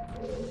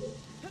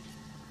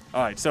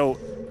 All right, so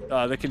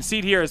the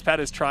conceit here is Pat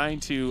is trying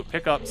to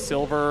pick up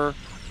silver.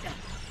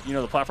 You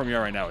know, the platform you're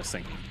on right now is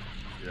sinking.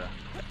 Yeah.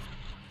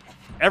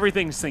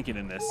 Everything's sinking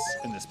in this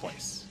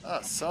place. Oh,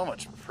 so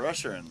much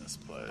pressure in this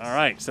place. All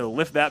right, so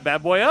lift that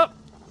bad boy up.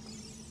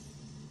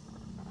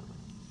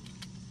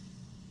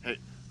 Hey.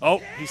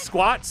 Oh, he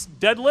squats,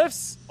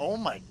 deadlifts. Oh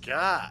my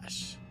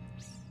gosh.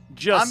 I'm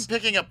Just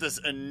picking up this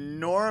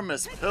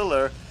enormous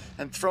pillar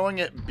and throwing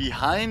it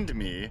behind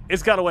me.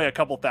 it's got to weigh a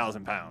couple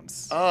thousand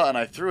pounds. Oh, and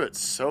I threw it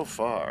so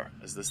far.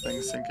 Is this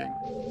thing sinking?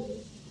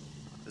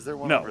 Is there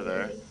one No. over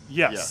there?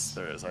 Yes. Yes,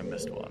 there is. I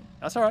missed one.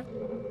 That's all right.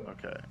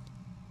 Okay.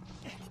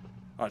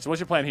 All right, so what's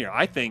your plan here?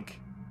 I think,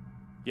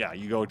 yeah,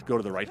 you go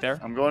to the right there.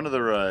 I'm going to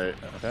the right,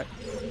 Okay.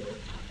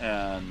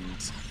 and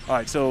All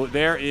right, so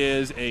there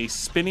is a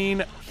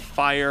spinning,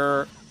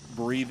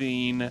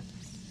 fire-breathing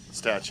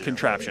statue.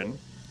 contraption.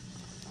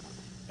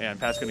 And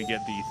Pat's going to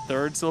get the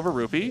third silver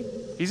rupee.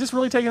 He's just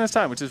really taking his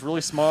time, which is really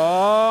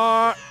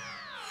smart.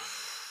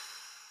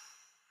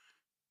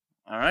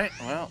 All right.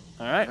 Well.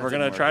 All right, that we're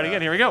going didn't to try it work again.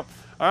 out. Here we go.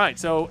 All right,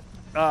 so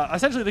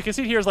essentially the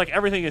conceit here is like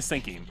everything is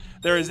sinking.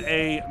 There is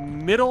a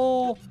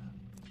middle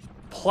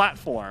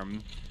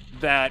platform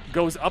that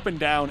goes up and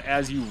down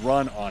as you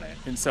run on it.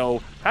 And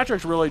so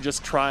Patrick's really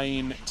just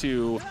trying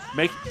to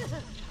make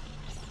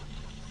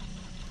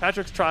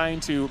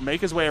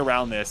his way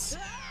around this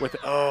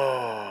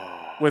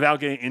without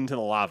getting into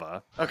the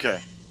lava. Okay.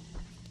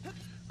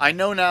 I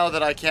know now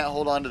that I can't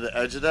hold on to the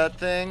edge of that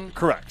thing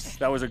Correct.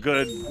 That was a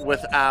good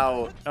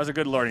without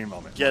learning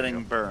moment.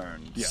 getting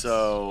burned. Yes.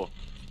 So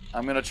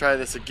I'm going to try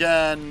this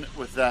again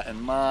with that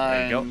in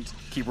There you mind. go.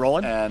 Keep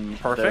rolling. And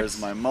Perfect. there's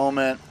my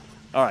moment.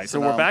 All right, so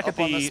now we're back I'm at up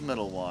on the this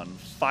middle one.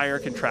 fire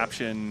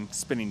contraption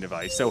spinning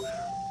device. So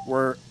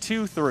we're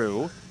 2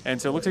 through,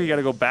 and so it looks like you got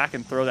to go back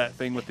and throw that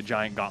thing with the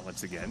giant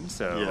gauntlets again.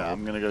 So Yeah,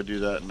 I'm going to go do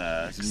that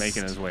next. he's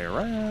making his way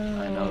around.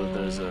 I know that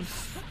there's a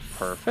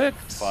perfect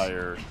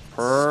fire.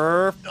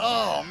 Perfect.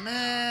 Oh,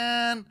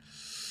 man.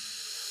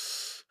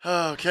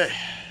 Okay.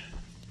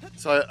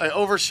 So I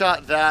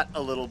overshot that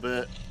a little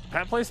bit.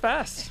 Pat plays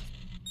fast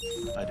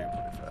I do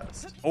play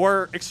fast.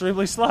 or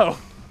extremely slow.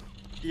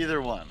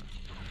 Either one.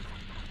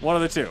 One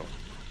of the two.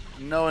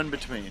 No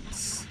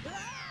in-betweens.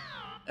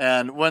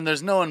 And when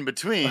there's no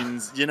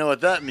in-betweens, you know what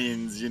that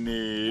means. You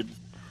need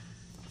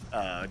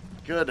a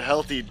good,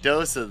 healthy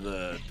dose of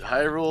the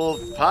Hyrule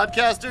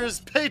Podcasters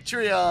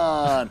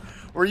Patreon,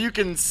 where you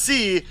can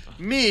see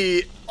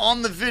me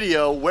on the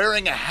video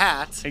wearing a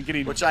hat, And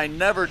getting- which I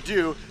never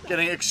do,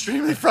 getting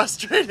extremely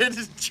frustrated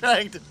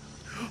trying to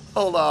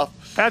hold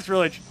off Pat's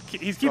really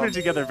he's keeping it From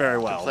together very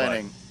well.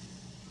 complaining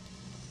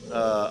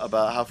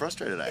about how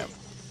frustrated I am.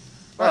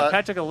 All right, But-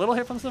 Pat took a little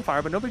hit from some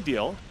fire, but no big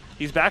deal.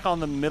 He's back on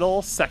the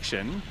middle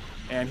section,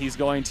 and he's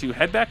going to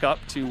head back up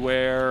to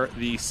where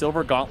the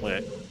silver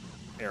gauntlet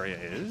area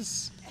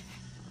is.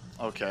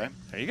 Okay,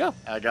 There you go.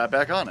 I got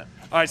back on it.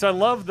 All right, so I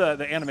love the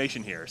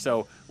animation here.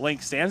 So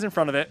Link stands in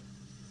front of it.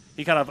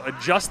 He kind of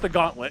adjusts the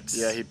gauntlets.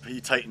 Yeah,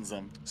 he tightens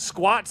them.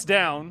 Squats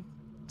down.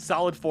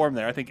 Solid form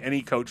there. I think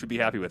any coach would be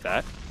happy with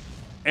that.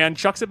 And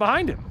chucks it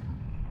behind him.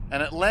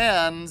 And it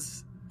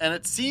lands, and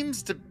it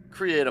seems to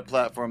create a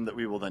platform that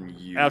we will then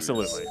use.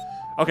 Absolutely.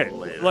 Okay,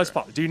 Later. let's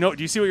pause. Do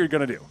you see what you're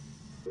going to do?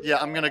 Yeah,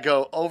 I'm going to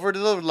go over to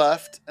the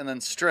left and then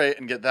straight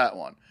and get that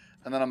one.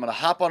 And then I'm going to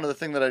hop onto the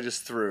thing that I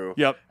just threw.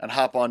 Yep. And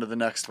hop onto the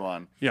next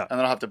one. Yeah. And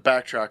then I'll have to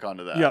backtrack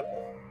onto that.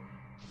 Yep.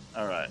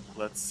 All right,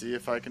 let's see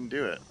if I can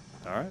do it.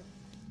 All right.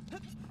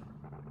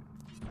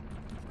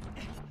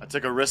 I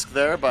took a risk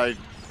there by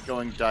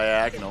going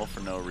diagonal for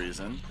no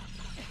reason.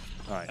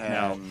 All right.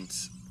 Now, And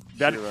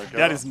that here I go.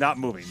 that is not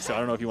moving, so I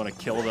don't know if you want to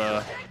kill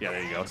the... Yeah,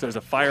 there you go. So there's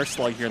a fire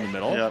slug here in the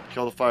middle. Yep,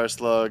 kill the fire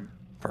slug.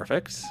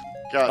 Perfect.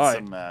 Got All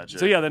some right. magic.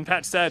 So yeah, then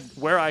Pat said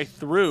where I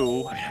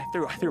threw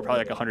probably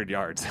like 100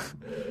 yards.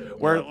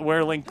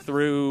 where Link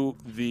threw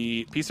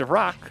the piece of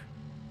rock.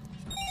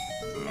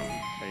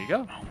 There you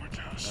go. Oh my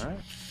gosh. All right.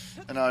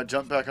 And now I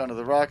jump back onto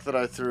the rock that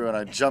I threw, and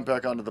I jump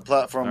back onto the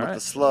platform All with right.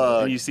 the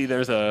slug. And you see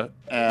there's a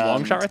And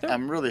long shot right there?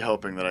 I'm really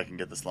hoping that I can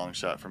get this long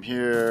shot from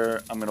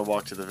here. I'm going to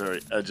walk to the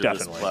very edge of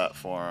Definitely. this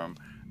platform,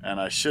 and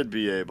I should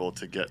be able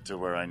to get to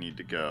where I need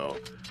to go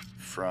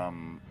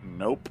from...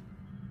 Nope.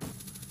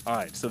 All All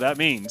right, so that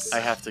means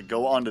I have to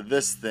go onto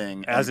this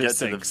thing As and it get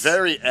to the sinks.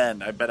 very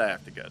end. I bet I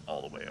have to get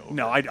all the way over.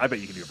 no, I bet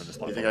you can do it from this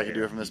platform. You think I can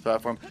do it from this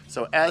platform?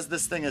 So as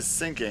this thing is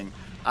sinking,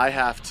 I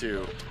have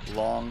to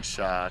long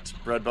shot.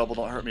 Red bubble,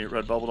 don't hurt me.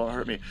 Red bubble, don't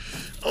hurt me.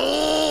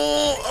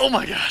 Oh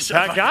my gosh!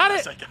 Got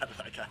it. I got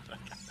it.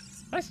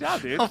 Nice job,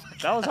 dude. Oh my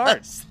That was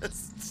gosh,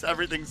 hard.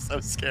 Everything's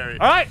so scary.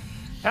 All right,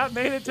 Pat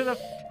made it to the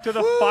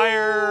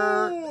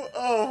fire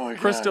Oh my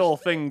crystal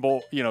thing,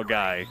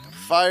 guy.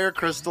 Fire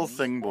crystal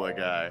thing boy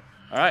guy.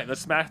 All right,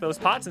 let's smack those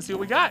pots and see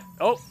what we got.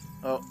 Oh,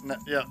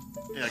 Yeah,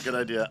 good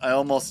idea. I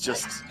almost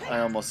just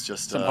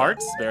some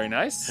hearts. Very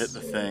nice. hit the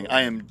thing.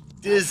 I am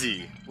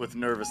dizzy with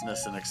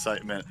nervousness and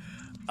excitement.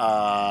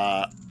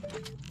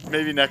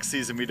 Maybe next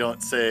season we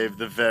don't save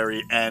the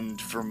very end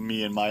for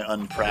me and my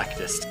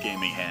unpracticed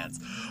gaming hands.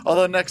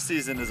 Although next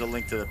season is a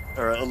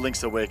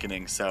Link's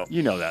Awakening, so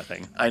You know that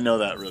thing. I know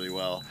that really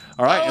well.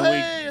 All right, oh, and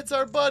hey, it's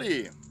our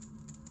buddy.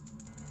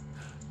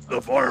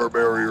 The fire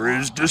barrier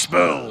is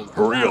dispelled.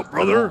 Hurry up,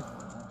 brother.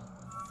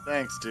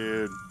 Thanks,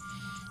 dude.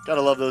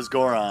 Gotta love those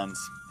Gorons.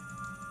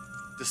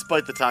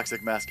 Despite the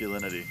toxic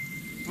masculinity.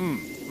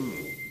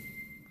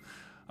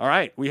 All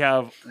right, we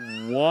have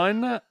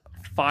one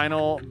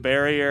final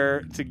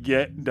barrier to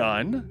get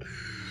done.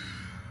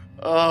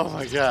 Oh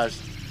my gosh.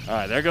 All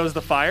right, there goes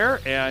the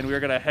fire, and we're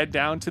going to head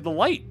down to the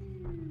light,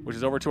 which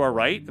is over to our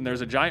right, and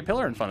there's a giant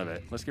pillar in front of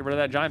it. Let's get rid of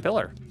that giant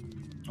pillar.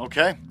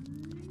 Okay.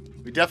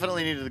 We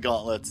definitely needed the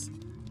gauntlets.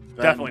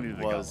 Ben Definitely needed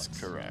the was gauntlets.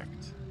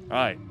 correct. All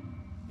right,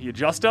 you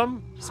adjust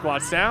them,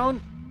 squats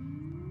down.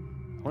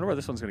 I wonder where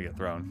this one's going to get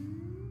thrown.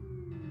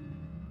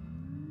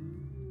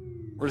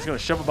 We're just going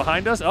to shove it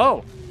behind us.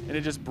 Oh, and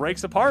it just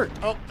breaks apart.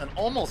 Oh, and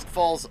almost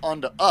falls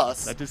onto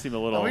us. That did seem a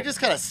little... And we just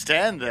kind of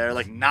stand there,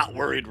 like, not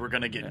worried we're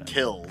going to get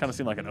killed. Kind of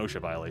seemed like an OSHA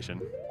violation.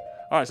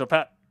 All right, so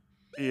Pat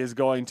is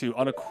going to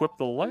unequip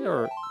the light,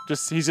 or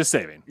he's just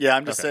saving? Yeah,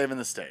 I'm just Okay. saving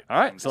the state. All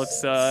right, so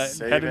let's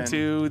head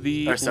into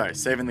the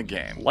saving the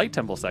game. light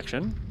temple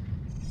section.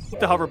 Put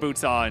the hover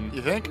boots on.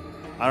 You think?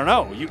 I don't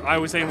know. I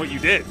was saying what you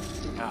did.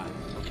 Ah,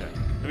 okay.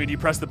 I mean, you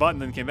pressed the button,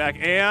 then came back,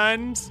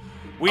 and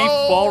we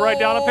fall right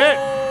down a pit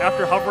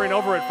after hovering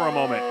over it for a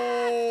moment.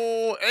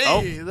 Oh,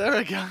 hey, there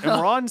we go. And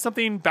we're on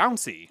something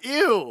bouncy,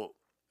 Ew.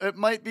 It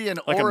might be an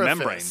like orifice. a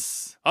membrane.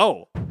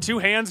 Oh, two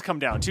hands come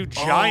down. Two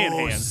giant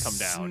hands come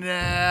down.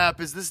 Snap.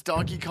 Is this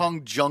Donkey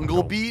Kong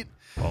Jungle Beat?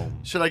 Boom,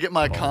 Should I get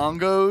my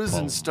Congos boom,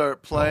 and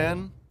start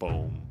playing?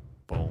 boom,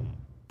 boom,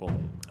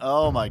 boom.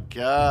 Oh my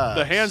god.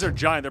 The hands are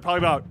giant. They're probably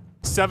about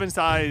seven and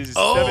times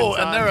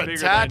they're bigger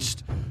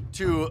attached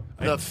to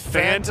the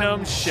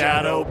Phantom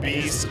Shadow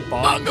Beast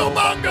Bongo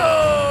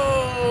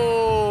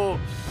Bongo!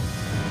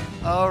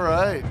 All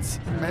right.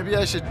 Maybe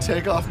I should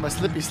take off my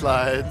slippy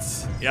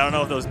slides. Yeah, I don't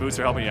know if those boots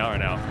are helping you out right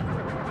now.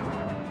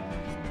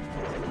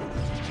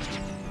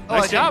 Oh,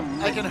 Nice job.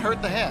 I can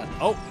hurt the hand.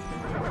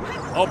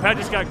 Oh, Pat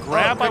just got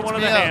grabbed by one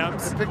of the picked me up.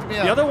 hands. It picked me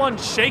The up. other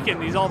one's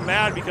shaking. He's all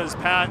mad because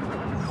Pat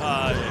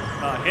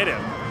hit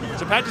him.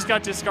 So Pat just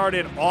got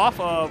discarded off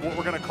of what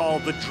we're going to call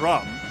the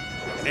drum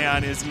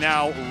and is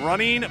now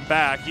running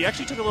back. He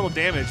actually took a little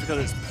damage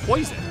because it's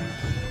poison.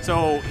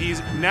 So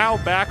he's now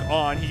back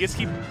on. He gets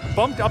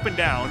bumped up and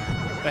down.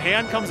 The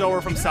hand comes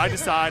over from side to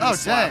side and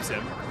slaps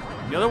him.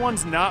 The other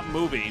one's not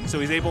moving, so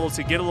he's able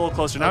to get a little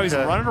closer. Now he's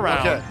running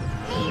around. Okay.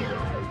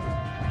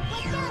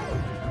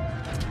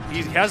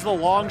 He has the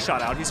long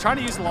shot out. He's trying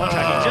to use the long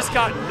shot. He just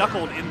got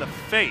knuckled in the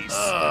face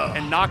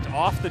and knocked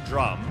off the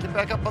drum. Get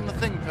back up on the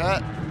thing,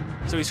 Pat.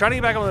 So he's trying to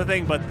get back on the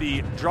thing, but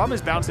the drum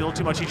is bouncing a little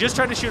too much. He just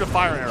tried to shoot a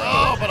fire arrow.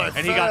 Oh, but I And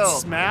he got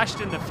failed.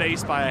 smashed in the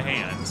face by a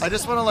hand. I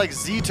just want to like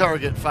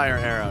Z-target fire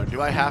arrow. Do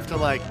I have to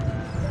like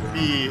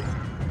be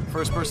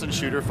first-person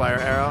shooter fire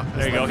arrow?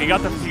 There you go. He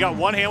got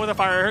one hand with a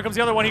fire arrow. Here comes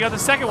the other one. He got the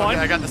second one.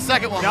 Okay, I got the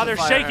second one. Now with they're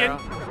the fire shaking.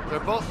 arrow. They're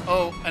both.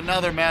 Oh, and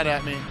now they're mad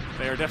at me.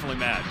 They are definitely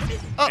mad.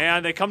 Oh.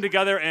 And they come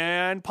together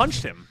and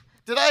punched him.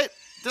 Did I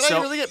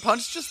So- really get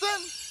punched just then?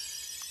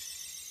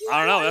 I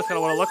don't know. That's kind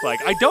of what it looked like.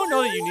 I don't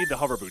know that you need the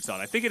hover boots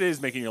on. I think it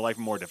is making your life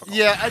more difficult.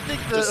 Yeah, I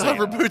think the Just saying.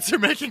 hover boots are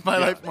making my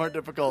life more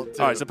difficult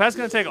too. All right, so Pat's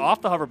going to take off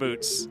the hover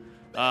boots.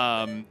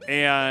 And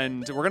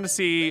we're going to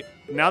see,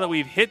 now that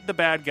we've hit the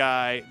bad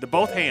guy,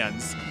 both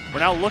hands,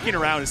 we're now looking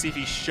around to see if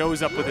he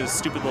shows up with his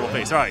stupid little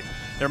face. All right,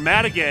 they're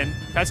mad again.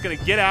 Pat's going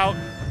to get out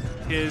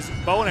his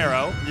bow and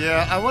arrow.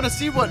 Yeah, I want to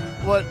see what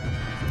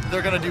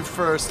they're gonna do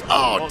first.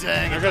 Oh, Well,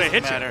 dang! they're It gonna doesn't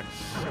hit you. matter.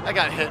 I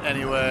got hit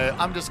anyway.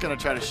 I'm just gonna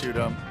try to shoot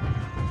him.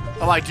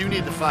 Oh, I do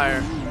need the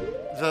fire.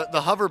 The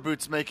hover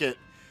boots make it.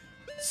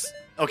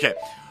 Okay,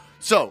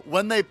 so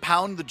when they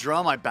pound the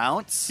drum, I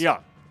bounce. Yeah.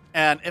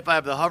 And if I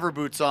have the hover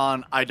boots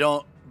on, I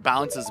don't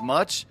bounce as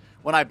much.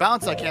 When I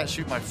bounce, I can't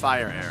shoot my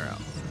fire arrow.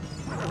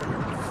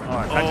 All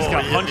right, Pat just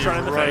got hit punched me right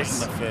in the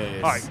face.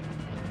 face. All right,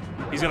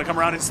 he's going to come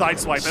around and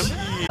sideswipe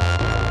him.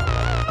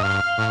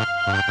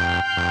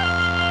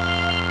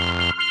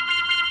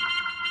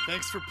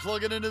 Thanks for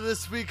plugging into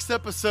this week's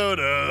episode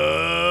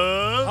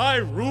of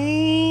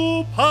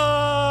Hyrule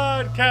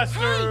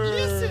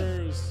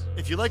Podcasters.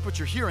 If you like what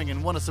you're hearing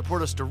and want to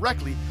support us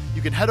directly,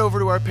 you can head over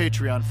to our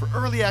Patreon for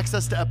early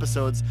access to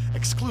episodes,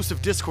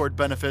 exclusive Discord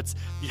benefits,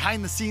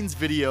 behind-the-scenes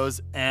videos,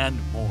 and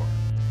more.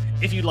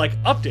 If you'd like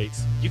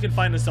updates, you can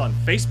find us on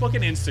Facebook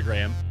and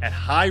Instagram at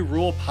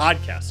Hyrule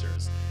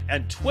Podcasters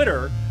and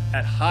Twitter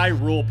at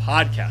Hyrule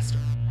Podcaster.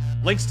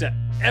 Links to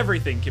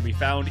everything can be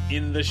found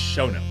in the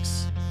show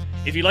notes.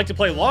 If you'd like to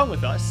play along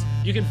with us,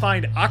 you can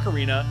find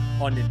Ocarina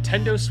on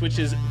Nintendo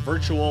Switch's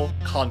Virtual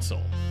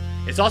Console.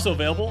 It's also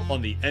available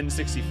on the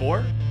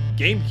N64,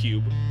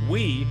 GameCube,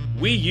 Wii,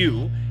 Wii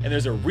U, and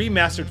there's a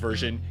remastered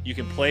version you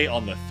can play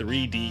on the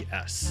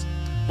 3DS.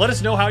 Let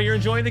us know how you're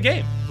enjoying the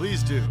game.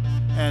 Please do.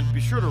 And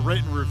be sure to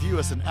rate and review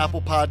us on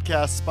Apple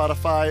Podcasts,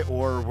 Spotify,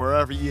 or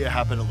wherever you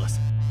happen to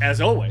listen. As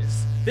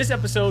always, this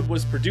episode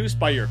was produced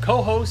by your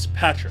co-host,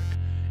 Patrick,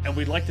 and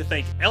we'd like to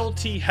thank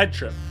LT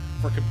Headtrip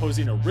for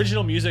composing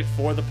original music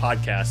for the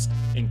podcast,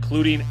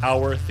 including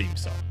our theme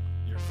song.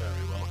 You're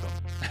very welcome.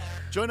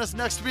 Join us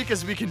next week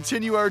as we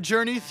continue our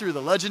journey through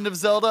The Legend of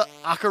Zelda: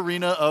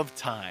 Ocarina of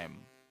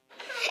Time.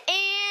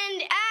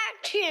 And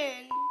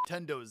action!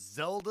 Nintendo's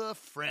Zelda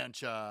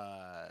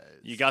franchise.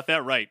 You got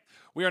that right.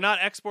 We are not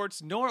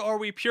experts, nor are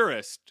we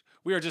purists.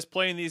 We are just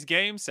playing these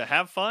games to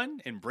have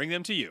fun and bring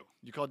them to you.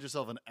 You called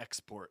yourself an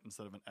export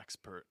instead of an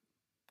expert.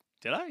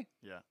 Did I?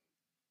 Yeah.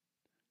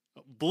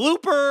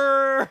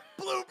 Blooper!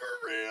 Blooper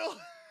reel!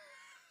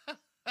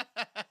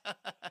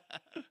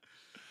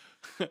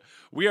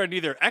 We are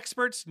neither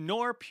experts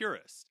nor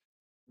purists.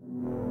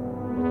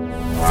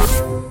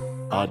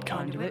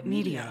 Conduit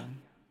Media.